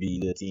Mavericks could be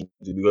the team,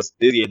 because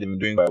this year they've been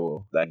doing quite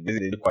well. Like this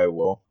year they did quite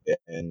well,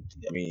 and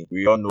I mean,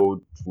 we all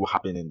know what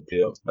happened in the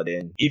playoffs. But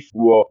then if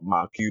what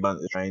Mark Cuban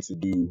is trying to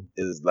do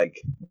is like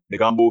the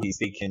gamble he's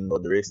taking or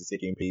the risk he's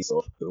taking pays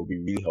off, it will be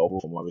really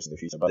helpful for Mavericks in the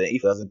future. But then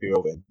if it doesn't pay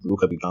off and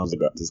Luka becomes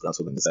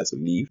disgruntled and decides to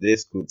leave,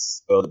 this could could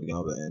spell the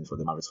beginning of the end for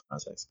the Mavericks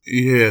franchise.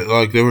 Yeah,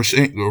 like they were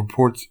saying, the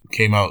reports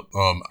came out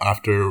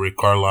after Rick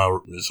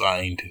Carlisle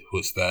resigned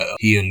was that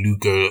he and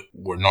Luka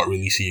were not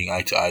really seeing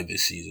eye to eye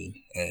this season,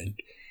 and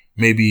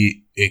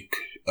maybe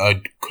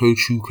a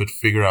coach who could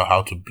figure out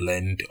how to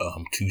blend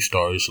two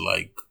stars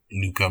like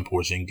Luka and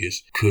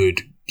Porzingis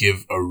could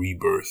give a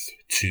rebirth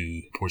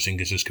to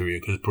Porzingis' career,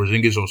 because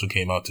Porzingis also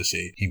came out to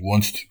say he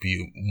wants to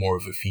be more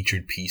of a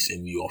featured piece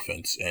in the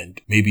offense,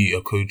 and maybe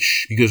a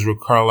coach, because Rick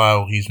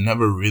Carlisle, he's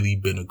never really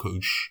been a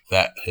coach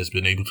that has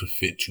been able to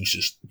fit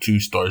two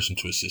stars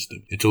into a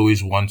system. It's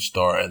always one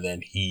star, and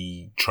then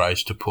he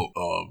tries to put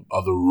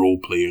other role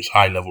players,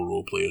 high level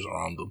role players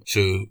around them.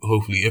 So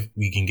hopefully if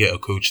we can get a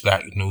coach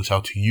that knows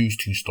how to use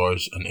two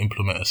stars and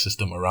implement a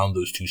system around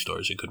those two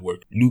stars, it could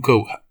work.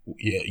 Luka,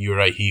 yeah, you're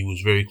right, he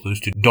was very close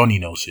to Donnie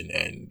Nelson,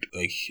 and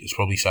like it's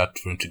probably sad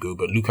for him to go,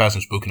 but Luka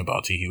hasn't spoken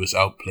about it. He was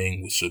out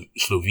playing with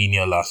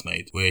Slovenia last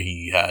night, where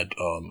he had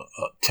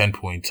 10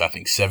 points, I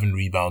think 7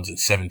 rebounds and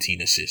 17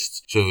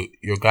 assists. So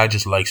your guy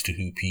just likes to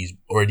hoop. He's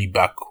already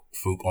back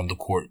folk on the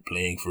court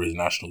playing for his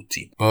national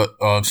team. But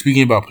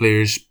speaking about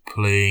players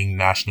playing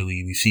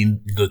nationally, we've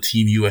seen the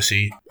Team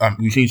USA.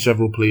 We've seen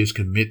several players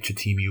commit to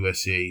Team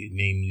USA,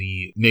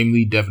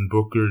 namely Devin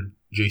Booker,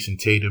 Jason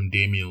Tatum,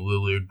 Damian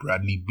Lillard,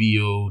 Bradley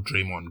Beal,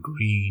 Draymond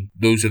Green.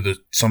 Those are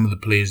some of the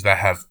players that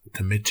have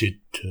committed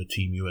to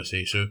Team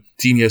USA. So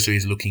Team USA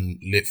is looking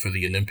lit for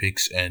the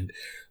Olympics, and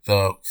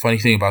the funny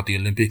thing about the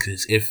Olympics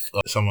is if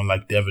someone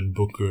like Devin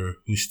Booker,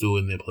 who's still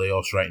in the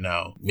playoffs right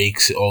now,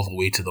 makes it all the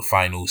way to the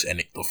finals,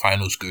 and the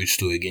finals goes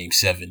to a Game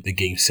 7, the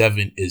Game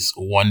 7 is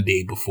one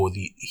day before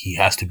he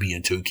has to be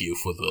in Tokyo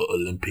for the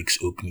Olympics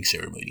opening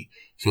ceremony.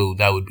 So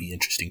that would be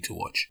interesting to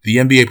watch. The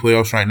NBA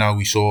playoffs right now,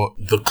 we saw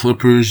the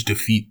Clippers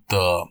defeat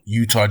the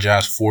Utah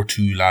Jazz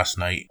 4-2 last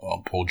night.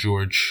 Paul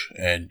George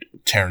and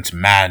Terrence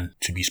Mann,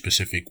 to be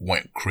specific,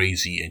 went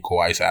crazy in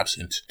Kawhi's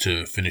absence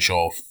to finish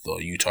off the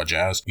Utah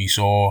Jazz. We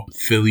saw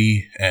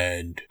Philly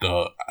and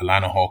the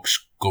Atlanta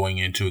Hawks going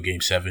into a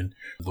Game 7.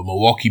 The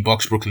Milwaukee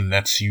Bucks Brooklyn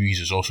Nets series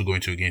is also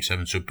going to a Game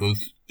 7. So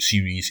both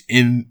series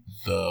in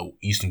the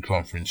Eastern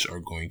Conference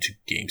are going to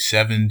Game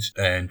 7s,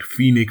 and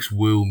Phoenix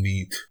will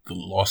meet the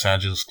Los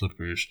Angeles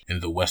Clippers in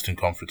the Western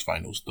Conference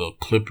Finals. The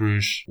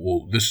Clippers,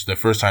 this is the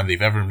first time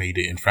they've ever made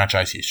it in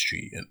franchise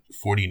history in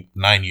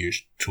 49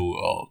 years to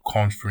a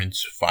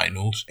conference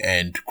finals,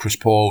 and Chris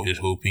Paul is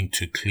hoping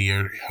to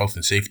clear health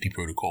and safety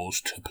protocols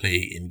to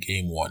play in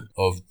Game 1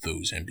 of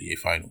those NBA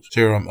Finals.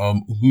 Sarah,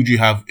 who do you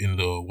have in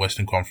the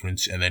Western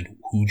Conference, and then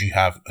who do you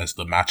have as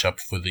the matchup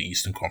for the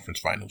Eastern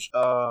Conference Finals?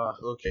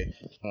 Okay.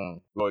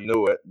 Well, you know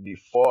what?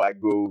 Before I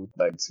go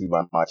to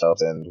my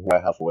matchups and who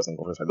I have for Western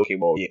Conference Finals,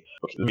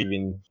 let me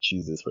even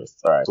choose this first.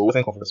 All right. So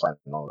Western Conference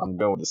Finals, I'm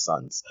going with the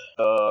Suns.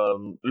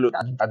 Look,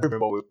 I don't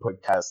remember what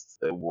podcast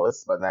it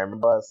was, but I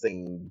remember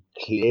saying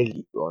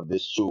clearly on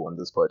this show, on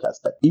this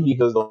podcast, that if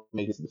Lakers don't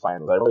make it to the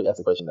finals, I already asked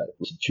the question that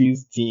we should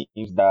choose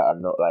teams that are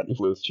not, like, if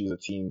we were to choose a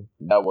team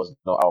that was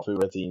not our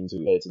favorite team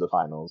to head to the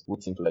finals,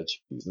 what team would I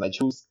choose? And I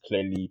chose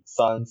clearly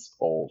Suns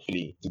or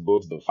Philly to go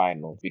to the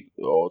finals,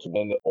 or to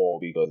win it all,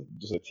 because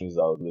those are teams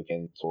that I was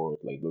looking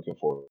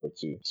forward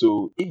to.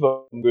 So if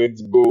I'm going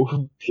to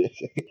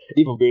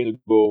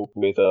go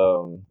with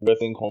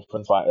Western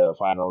Conference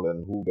finals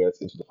and who gets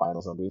into the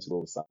finals, I'm going to go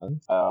with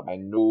Suns. I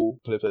know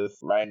Clippers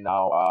right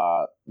now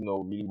are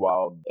really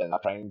wild and are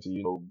trying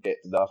to get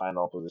to that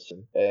final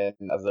position. And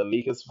as a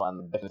Lakers fan,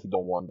 I definitely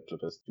don't want the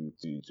Clippers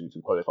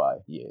to qualify.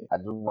 Yeah, I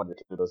don't want the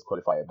Clippers to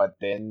qualify. But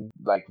then,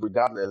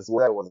 regardless,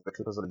 whether it was the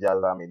Clippers or the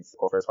Jazz,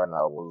 conference final,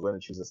 I was going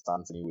to choose the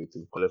Suns anyway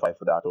to qualify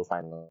for the actual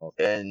final.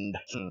 And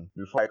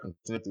before I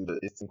continue to the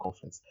Eastern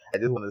Conference, I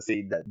just want to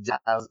say that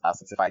Jazz are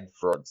certified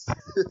frauds.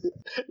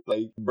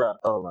 Bruh,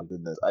 oh my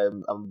goodness,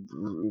 I'm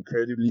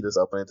incredibly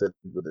disappointed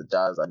with the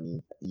Jazz.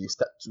 You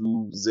start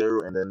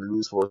 2-0 and then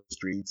lose 4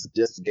 straight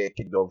just to get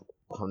kicked off.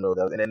 Oh no,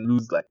 and then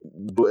lose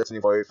go a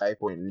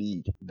 25-point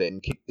lead, then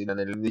kick in an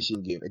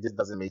elimination game. It just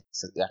doesn't make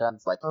sense. I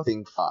can't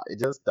think far. It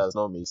just does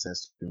not make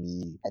sense to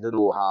me. I don't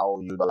know how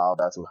you'd allow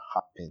that to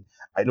happen.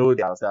 I know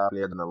the outside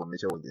player Donovan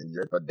Mitchell was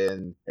injured, but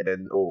then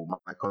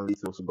Mike Conley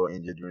also got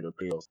injured during the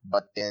playoffs.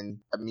 But then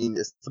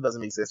it still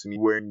doesn't make sense to me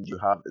when you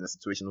have in a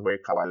situation where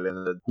Kawhi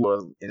Leonard, who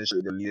was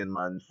initially the leading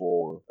man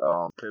for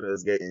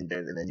Clippers, get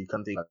injured, and then you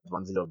can't take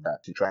advantage of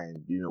that to try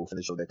and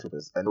finish off the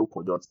Clippers. I know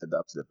Paul George stepped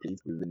up to the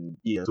plate.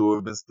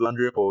 We've been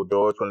slandering Paul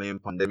George, calling him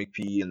pandemic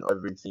P and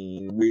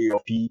everything, way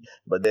of P,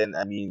 but then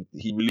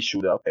he really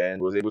showed up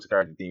and was able to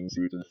carry the team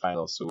through to the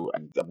finals. So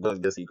I'm going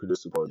to just say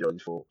kudos to Paul George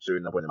for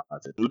showing up when it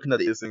mattered. Looking at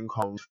the Eastern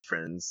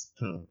Conference,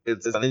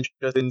 it's an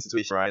interesting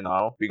situation right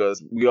now,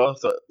 because we all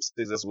thought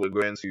Sixers were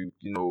going to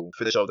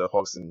finish off the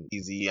Hawks in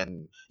easy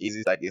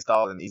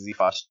style and easy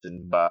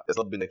fashion, but it's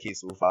not been the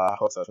case so far.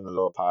 Hawks have shown a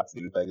lot of parts.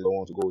 They look like they don't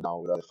want to go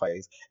down without a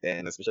fight,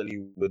 and especially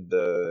with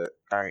the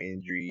current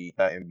injury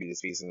that Embiid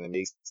is facing, it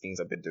makes things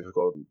a bit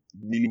difficult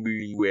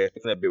really were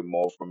expecting a bit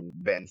more from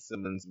Ben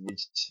Simmons,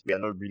 which we are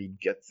not really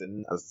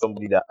getting as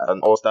somebody that an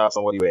all-star,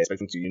 somebody we're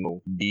expecting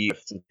to, be a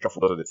central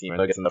focus of the team. We're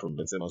not getting that from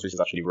Ben Simmons, which is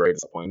actually very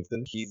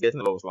disappointing. He's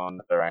getting a lot of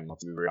slander right now,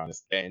 to be very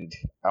honest. And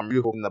I'm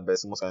really hoping that Ben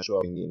Simmons can show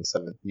up in game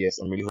 7. Yes,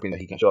 I'm really hoping that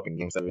he can show up in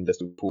game 7 just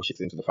to push it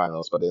into the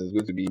finals. But then it's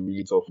going to be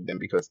really tough for them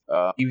because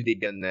if they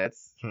get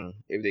Nets,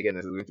 it's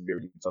going to be a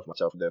really tough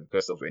matchup for them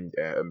because of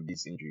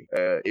Embiid's injury.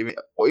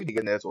 If they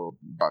get Nets or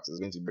Bucks, it's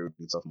going to be a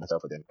really tough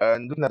matchup for them.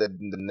 And looking at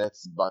the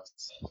Nets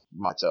Bucks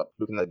matchup,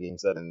 looking at game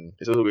 7,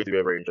 it's also going to be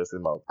a very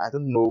interesting match. I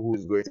don't know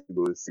who's going to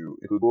go through.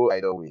 It could go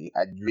either way.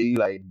 I'd really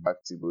like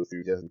Bucks to go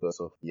through just because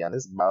of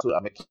Giannis. But also,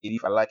 I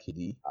like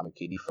KD. I'm a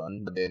KD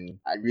fan, but then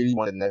I really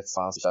want the Nets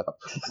fans to shut up.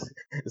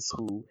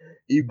 So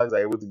if Bucks are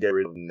able to get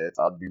rid of the Nets,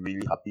 I'd be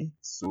really happy.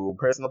 So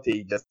personal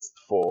take, just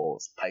for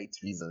spite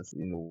reasons,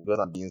 because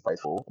I'm being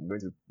spiteful, I'm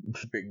going to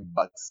pick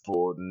Bucks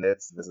for the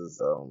Nets versus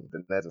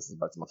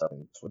Bucks matchup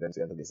for them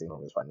to enter the same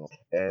conference finals.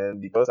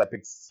 And because I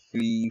picked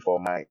Philly for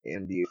my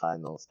NBA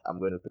finals, I'm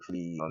going to pick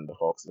Philly on the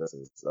Hawks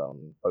versus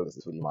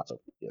Philly matchup.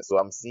 Yeah, so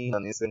I'm seeing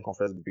an instant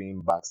conference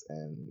between Bucks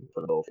and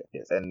Philadelphia.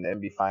 Yes, and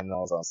NBA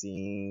finals, I'm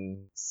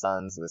seeing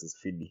Suns versus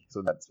Philly.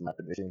 So that's my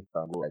prediction.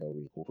 Can go either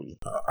way, hopefully.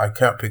 I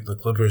can't pick the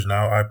Clippers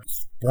now. I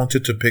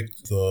wanted to pick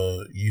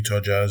the Utah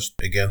Jazz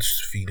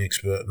against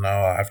Phoenix, but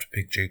now I have to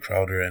pick Jay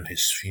Crowder and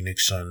his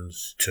Phoenix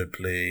Suns to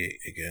play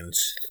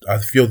against. I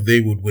feel they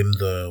would win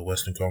the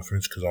Western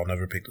Conference because I'll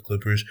never pick the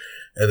Clippers.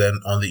 And then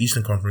on the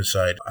Eastern Conference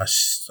side,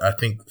 I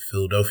think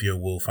Philadelphia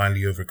will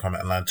finally overcome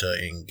Atlanta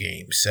in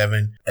Game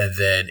 7. And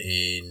then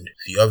in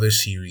the other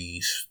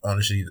series,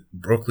 honestly,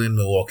 Brooklyn,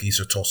 Milwaukee is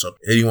a toss-up.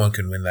 Anyone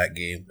can win that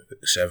Game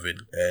 7.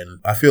 And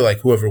I feel like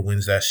whoever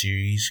wins that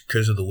series,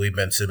 because of the way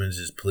Ben Simmons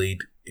is played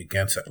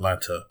against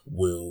Atlanta,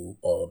 will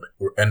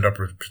end up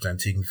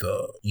representing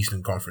the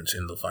Eastern Conference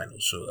in the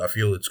finals. So I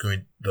feel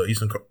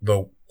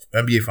the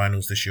NBA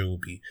Finals this year will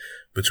be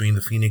between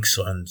the Phoenix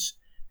Suns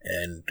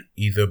and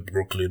either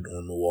Brooklyn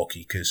or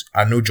Milwaukee, because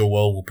I know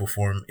Joel will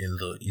perform in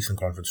the Eastern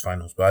Conference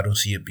Finals, but I don't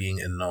see it being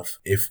enough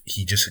if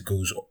he just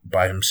goes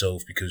by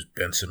himself, because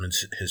Ben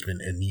Simmons has been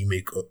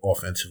anemic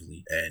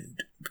offensively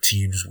and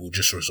teams will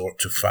just resort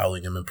to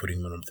fouling him and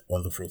putting him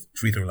on the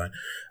free throw line.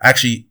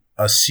 Actually,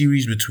 a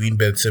series between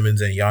Ben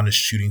Simmons and Giannis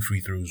shooting free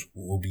throws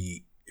will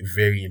be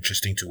very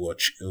interesting to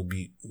watch. It'll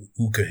be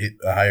who could hit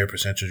a higher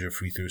percentage of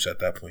free throws at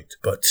that point.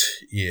 But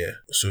yeah,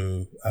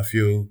 so I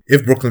feel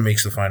if Brooklyn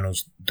makes the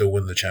finals, they'll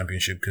win the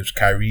championship because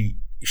Kyrie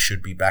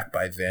should be back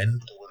by then.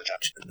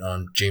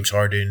 James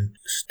Harden,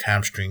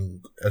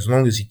 hamstring, as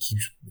long as he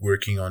keeps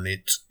working on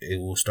it, it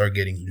will start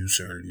getting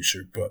looser and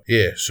looser. But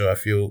yeah, so I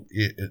feel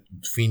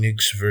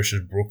Phoenix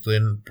versus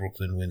Brooklyn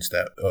wins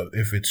that.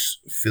 If it's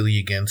Philly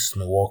against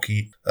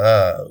Milwaukee,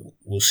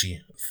 we'll see.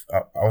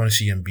 I want to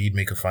see Embiid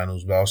make a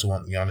finals, but I also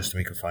want Giannis to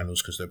make a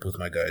finals because they're both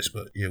my guys.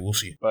 But yeah, we'll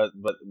see. But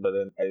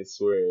then I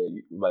swear,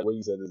 like what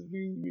you said is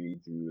really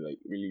true, like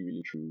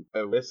really true.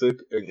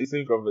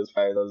 Eastern Conference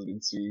Finals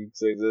between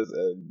Texas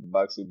and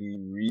Bucks would be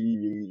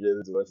really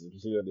interesting to watch,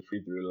 especially on the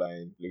free throw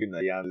line. Looking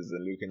at Giannis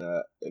and looking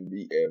at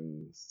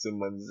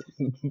Simmons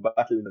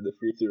battling on the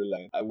free throw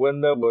line. I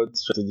wonder what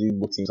strategy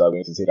both teams are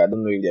going to take. I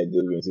don't know if they're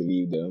just going to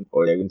leave them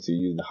or they're going to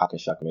use the hack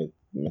and shack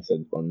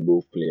method on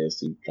both players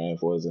to try and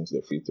force them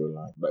to the free throw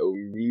line. But it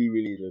will be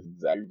really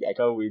interesting. I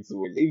can't wait to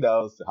watch. If that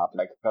was to happen,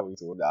 I can't wait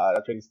to watch that. I'll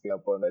actually stay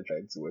up on that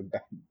trying to watch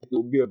that. It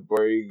will be a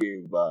boring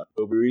game, but it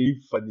will be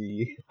really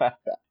funny. I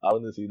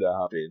want to see that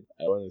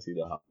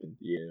happen.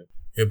 Yeah.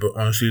 Yeah, but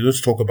honestly, let's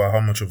talk about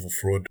how much of a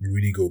fraud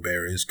Rudy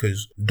Gobert is,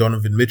 because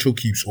Donovan Mitchell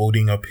keeps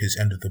holding up his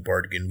end of the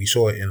bargain. We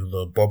saw it in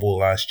the bubble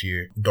last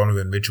year.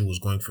 Donovan Mitchell was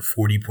going for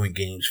 40-point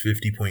games,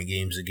 50-point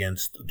games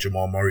against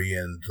Jamal Murray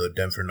and the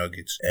Denver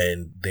Nuggets,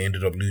 and they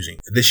ended up losing.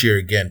 This year,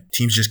 again,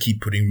 teams just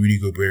keep putting Rudy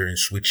Gobert in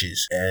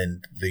switches,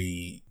 and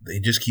they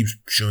just keep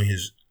showing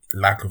his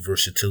lack of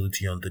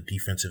versatility on the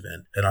defensive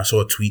end. And I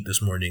saw a tweet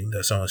this morning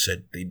that someone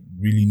said they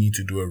really need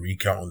to do a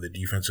recount on the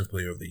Defensive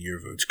Player of the Year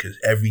votes, because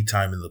every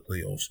time in the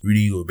playoffs,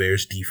 Rudy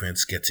Gobert's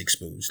defense gets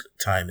exposed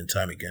time and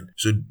time again.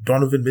 So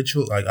Donovan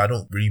Mitchell, I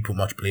don't really put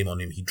much blame on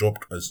him. He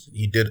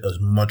did as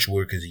much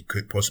work as he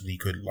could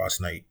last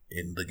night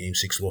in the Game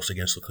 6 loss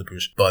against the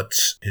Clippers, but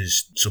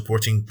his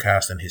supporting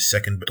cast and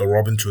the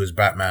Robin to his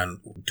Batman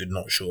did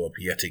not show up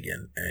yet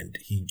again, and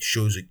he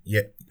shows it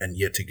yet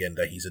again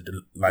that he's a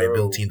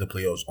liability in the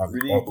playoffs on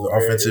the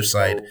offensive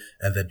side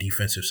and the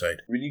defensive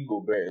side. Rudy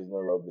Gobert is not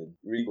Robin.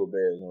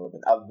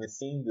 I've been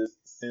seeing this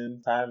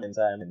time and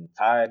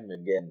time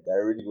again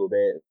that Rudy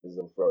Gobert is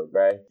a fraud,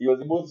 right? He was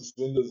able to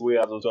swing his way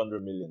out of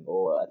 200 million,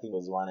 or I think it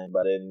was one,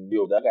 but then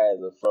that guy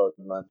is a fraud,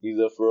 man. He's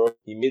a fraud.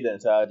 He made the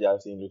entire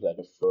Jazz team look like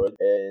a fraud,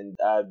 and and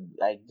I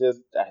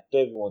don't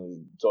even want to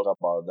talk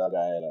about that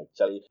guy. Like,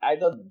 Charlie, I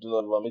don't do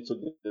not want me to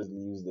just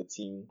leaves the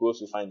team, goes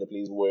to find a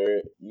place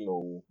where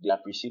they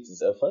appreciate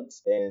his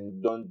efforts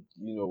and don't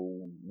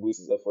waste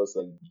his efforts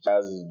like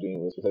Jazz is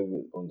doing,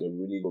 especially on the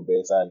Rudy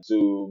Gobert side.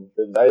 So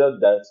it's either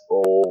that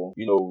or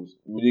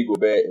Rudy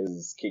Gobert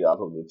is kicked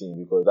out of the team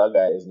because that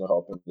guy is not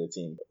helping the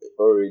team.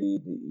 Already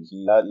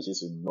he had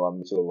issues with Noah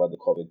Mitchell over the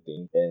COVID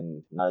thing,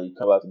 and now you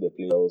come back to the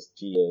playoffs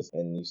 2 years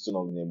and you've still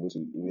not been able to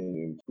even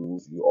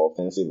improve your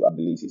offensive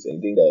abilities. And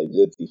I think that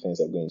just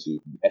defense are going to,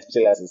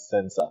 especially as a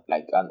center,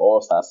 like an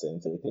all-star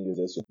center, I think it's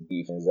just your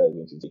defense that is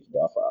going to take you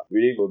that far.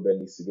 Really Gobert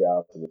needs to get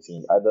out of the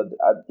team.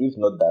 If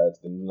not that,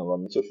 then Noah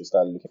Mitchell should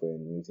start looking for a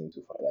new team to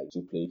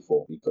play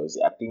for, because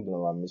I think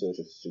Noah Mitchell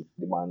should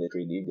demand a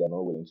trade if they are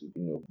not willing to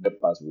get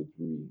past with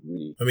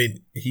really. I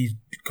mean, he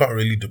can't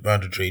really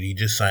demand a trade. He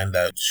just signed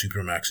that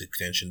Supermax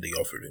extension they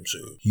offered him, so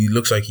he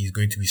looks like he's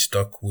going to be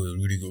stuck with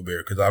Rudy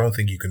Gobert, because I don't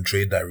think you can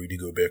trade that Rudy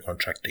Gobert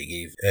contract they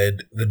gave.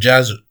 And the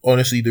Jazz,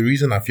 honestly, the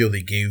reason I feel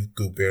they gave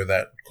Gobert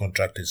that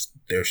contract is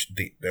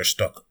they're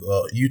stuck.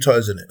 Utah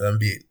is an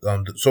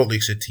NBA. Salt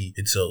Lake City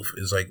itself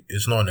is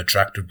it's not an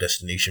attractive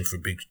destination for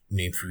big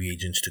name free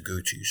agents to go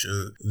to.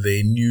 So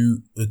they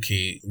knew,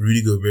 okay,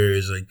 Rudy Gobert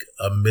is like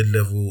a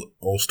mid-level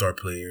all-star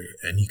player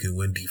and he can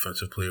win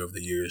Defensive Player of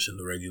the Years in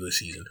the regular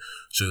season.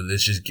 So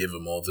let's just give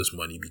him all this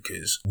money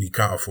because we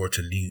can't afford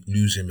to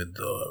lose him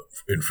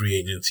in free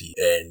agency.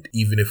 And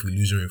even if we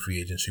lose him in free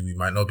agency, we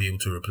might not be able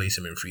to replace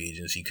him in free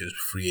agency because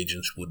free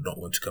agents would not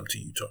want to come to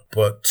Utah.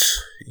 But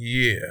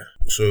yeah,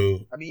 so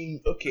I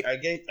mean, okay, I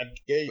get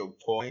your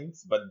point,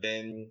 but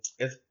then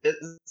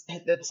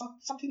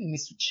something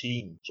needs to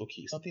change.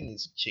 Okay, something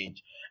needs to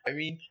change. I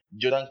mean,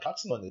 Jordan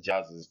Clarkson on the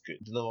Jazz is good.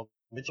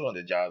 Mitchell on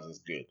the Jazz is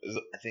good.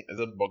 I think is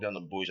it Bogdan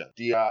and Bojan?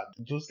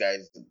 Those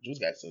guys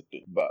are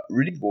good. But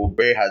Rudy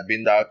Gobert has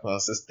been that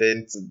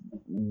consistent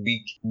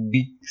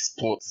big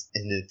spot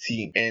in the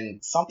team,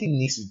 and something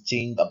needs to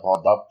change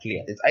about that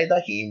player. It's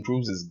either he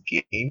improves his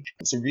game.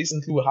 So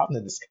recently we're having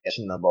a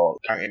discussion about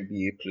current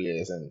NBA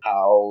players and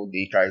how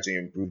they try to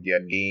improve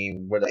their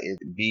game, whether it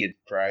be it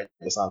pride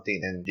or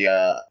something, and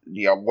their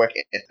work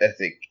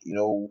ethic.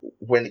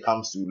 When it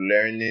comes to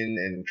learning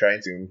and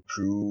trying to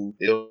improve,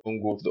 they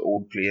don't go to the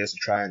old players to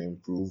try and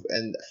improve.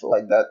 And I feel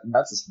like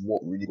that is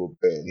what Rudy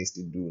Gobert needs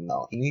to do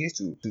now. He needs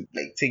to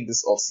take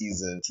this off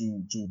season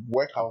to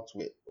work out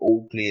with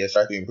old players,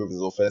 try to improve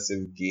his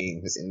offensive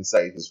game, his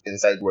inside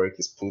work,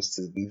 his post,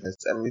 his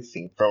defense,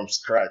 everything from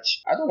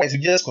scratch. Otherwise, he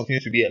just continue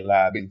to be a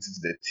liability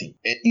to the team.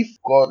 And if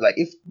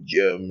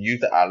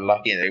Utah are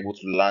lucky and are able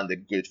to land a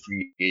good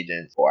free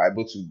agent or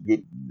able to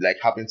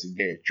happen to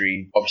get a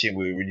trade option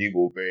with Rudy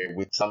Gobert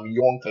with some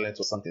young talent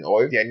or something,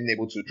 or if they are even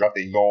able to draft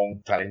a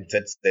young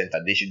talented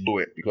center, they should do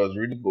it because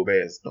Rudy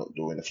Gobert is not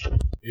doing it.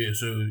 Yeah,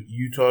 so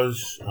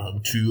Utah's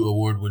 2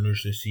 award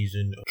winners this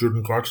season,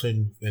 Jordan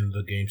Clarkson in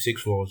the Game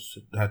 6 loss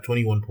had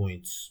 21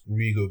 points.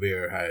 Rudy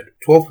Gobert had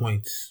 12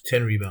 points,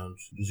 10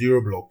 rebounds,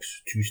 0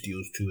 blocks, 2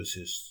 steals, 2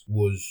 assists,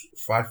 was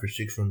 5 for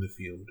 6 from the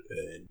field,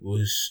 and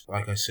was,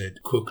 like I said,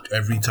 cooked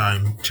every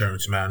time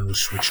Terrence Mann was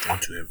switched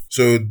onto him.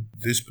 So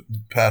this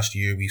past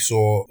year, we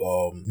saw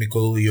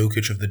Nikola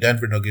Jokic of the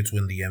Denver Nuggets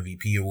win the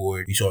MVP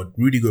award. We saw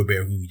Rudy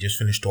Gobert, who we just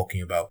finished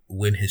talking about,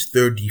 win his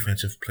 3rd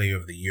Defensive Player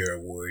of the Year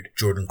award.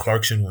 Jordan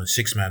Clarkson won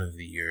 6th Man of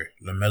the Year.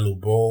 LaMelo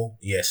Ball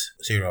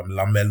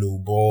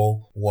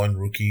won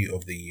Rookie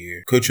of the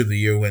Year. Coach of the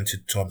Year went to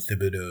Tom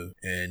Thibodeau,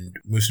 and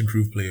Most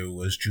Improved Player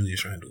was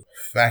Julius Randle.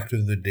 Fact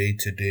of the day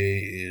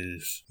today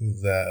is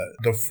that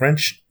the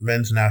French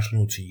men's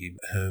national team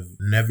have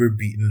never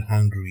beaten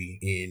Hungary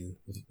in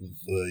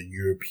the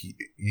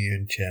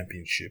European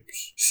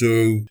Championships.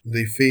 So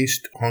they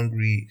faced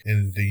Hungary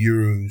in the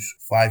Euros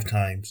 5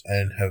 times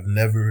and have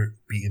never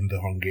beaten the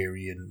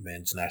Hungarian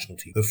men's national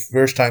team. The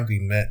first time they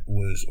met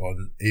was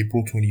on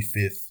April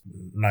 25th,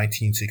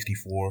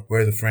 1964,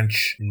 where the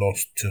French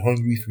lost to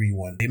Hungary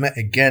 3-1. They met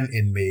again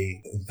in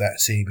May of that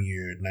same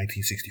year,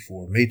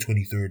 1964, May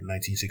 23rd,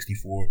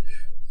 1964.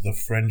 The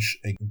French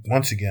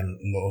once again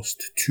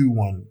lost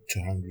 2-1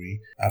 to Hungary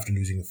after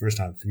losing the first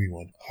time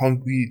 3-1.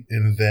 Hungary,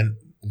 and then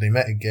they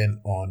met again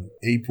on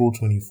April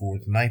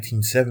 24th,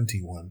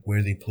 1971,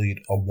 where they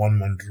played a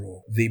 1-1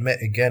 draw. They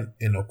met again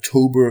in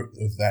October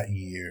of that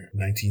year,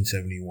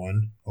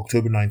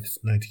 October 9th,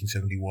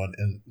 1971,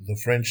 and the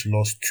French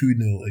lost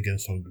 2-0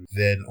 against Hungary.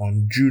 Then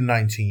on June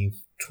 19th,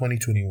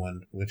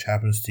 2021, which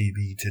happens to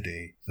be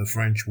today, the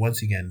French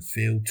once again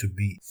failed to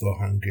beat the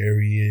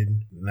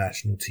Hungarian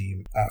national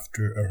team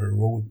after a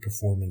heroic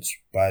performance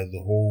by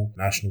the whole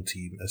national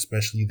team,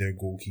 especially their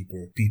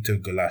goalkeeper, Peter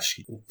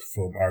Galashi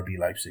from RB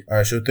Leipzig.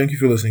 Alright, so thank you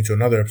for listening to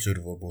another episode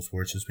of Oddball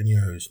Sports. It's been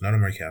your host, Nana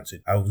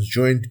Marcanton. I was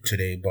joined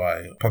today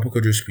by Papa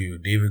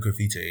Kodrospiu, David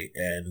Kofite,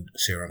 and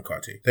Seram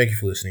Kate. Thank you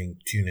for listening.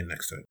 Tune in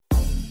next time.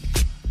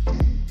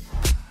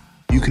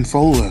 You can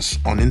follow us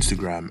on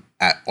Instagram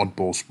at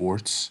Oddball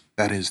Sports.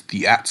 That is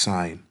the @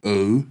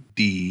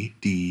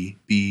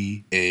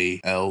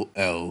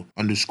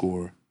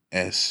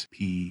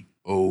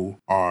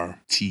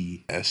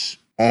 ODDBALL_SPORTS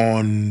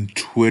on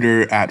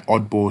Twitter at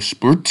Oddball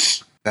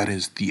Sports. That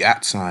is the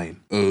 @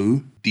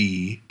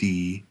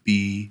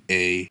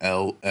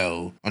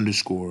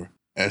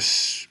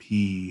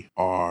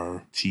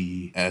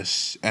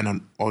 ODDBALL_SPRTS and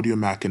on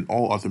AudioMac and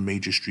all other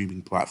major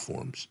streaming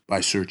platforms by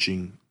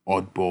searching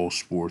Oddball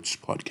Sports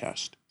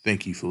Podcast.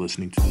 Thank you for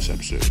listening to this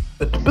episode.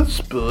 Oddball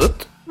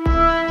Sport.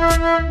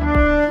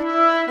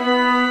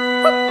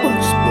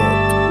 Oddball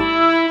Sport.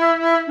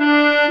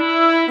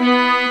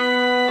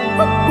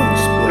 Oddball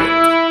Sport.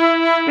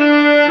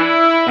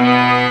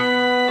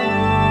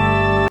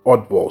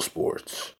 Oddball Sports.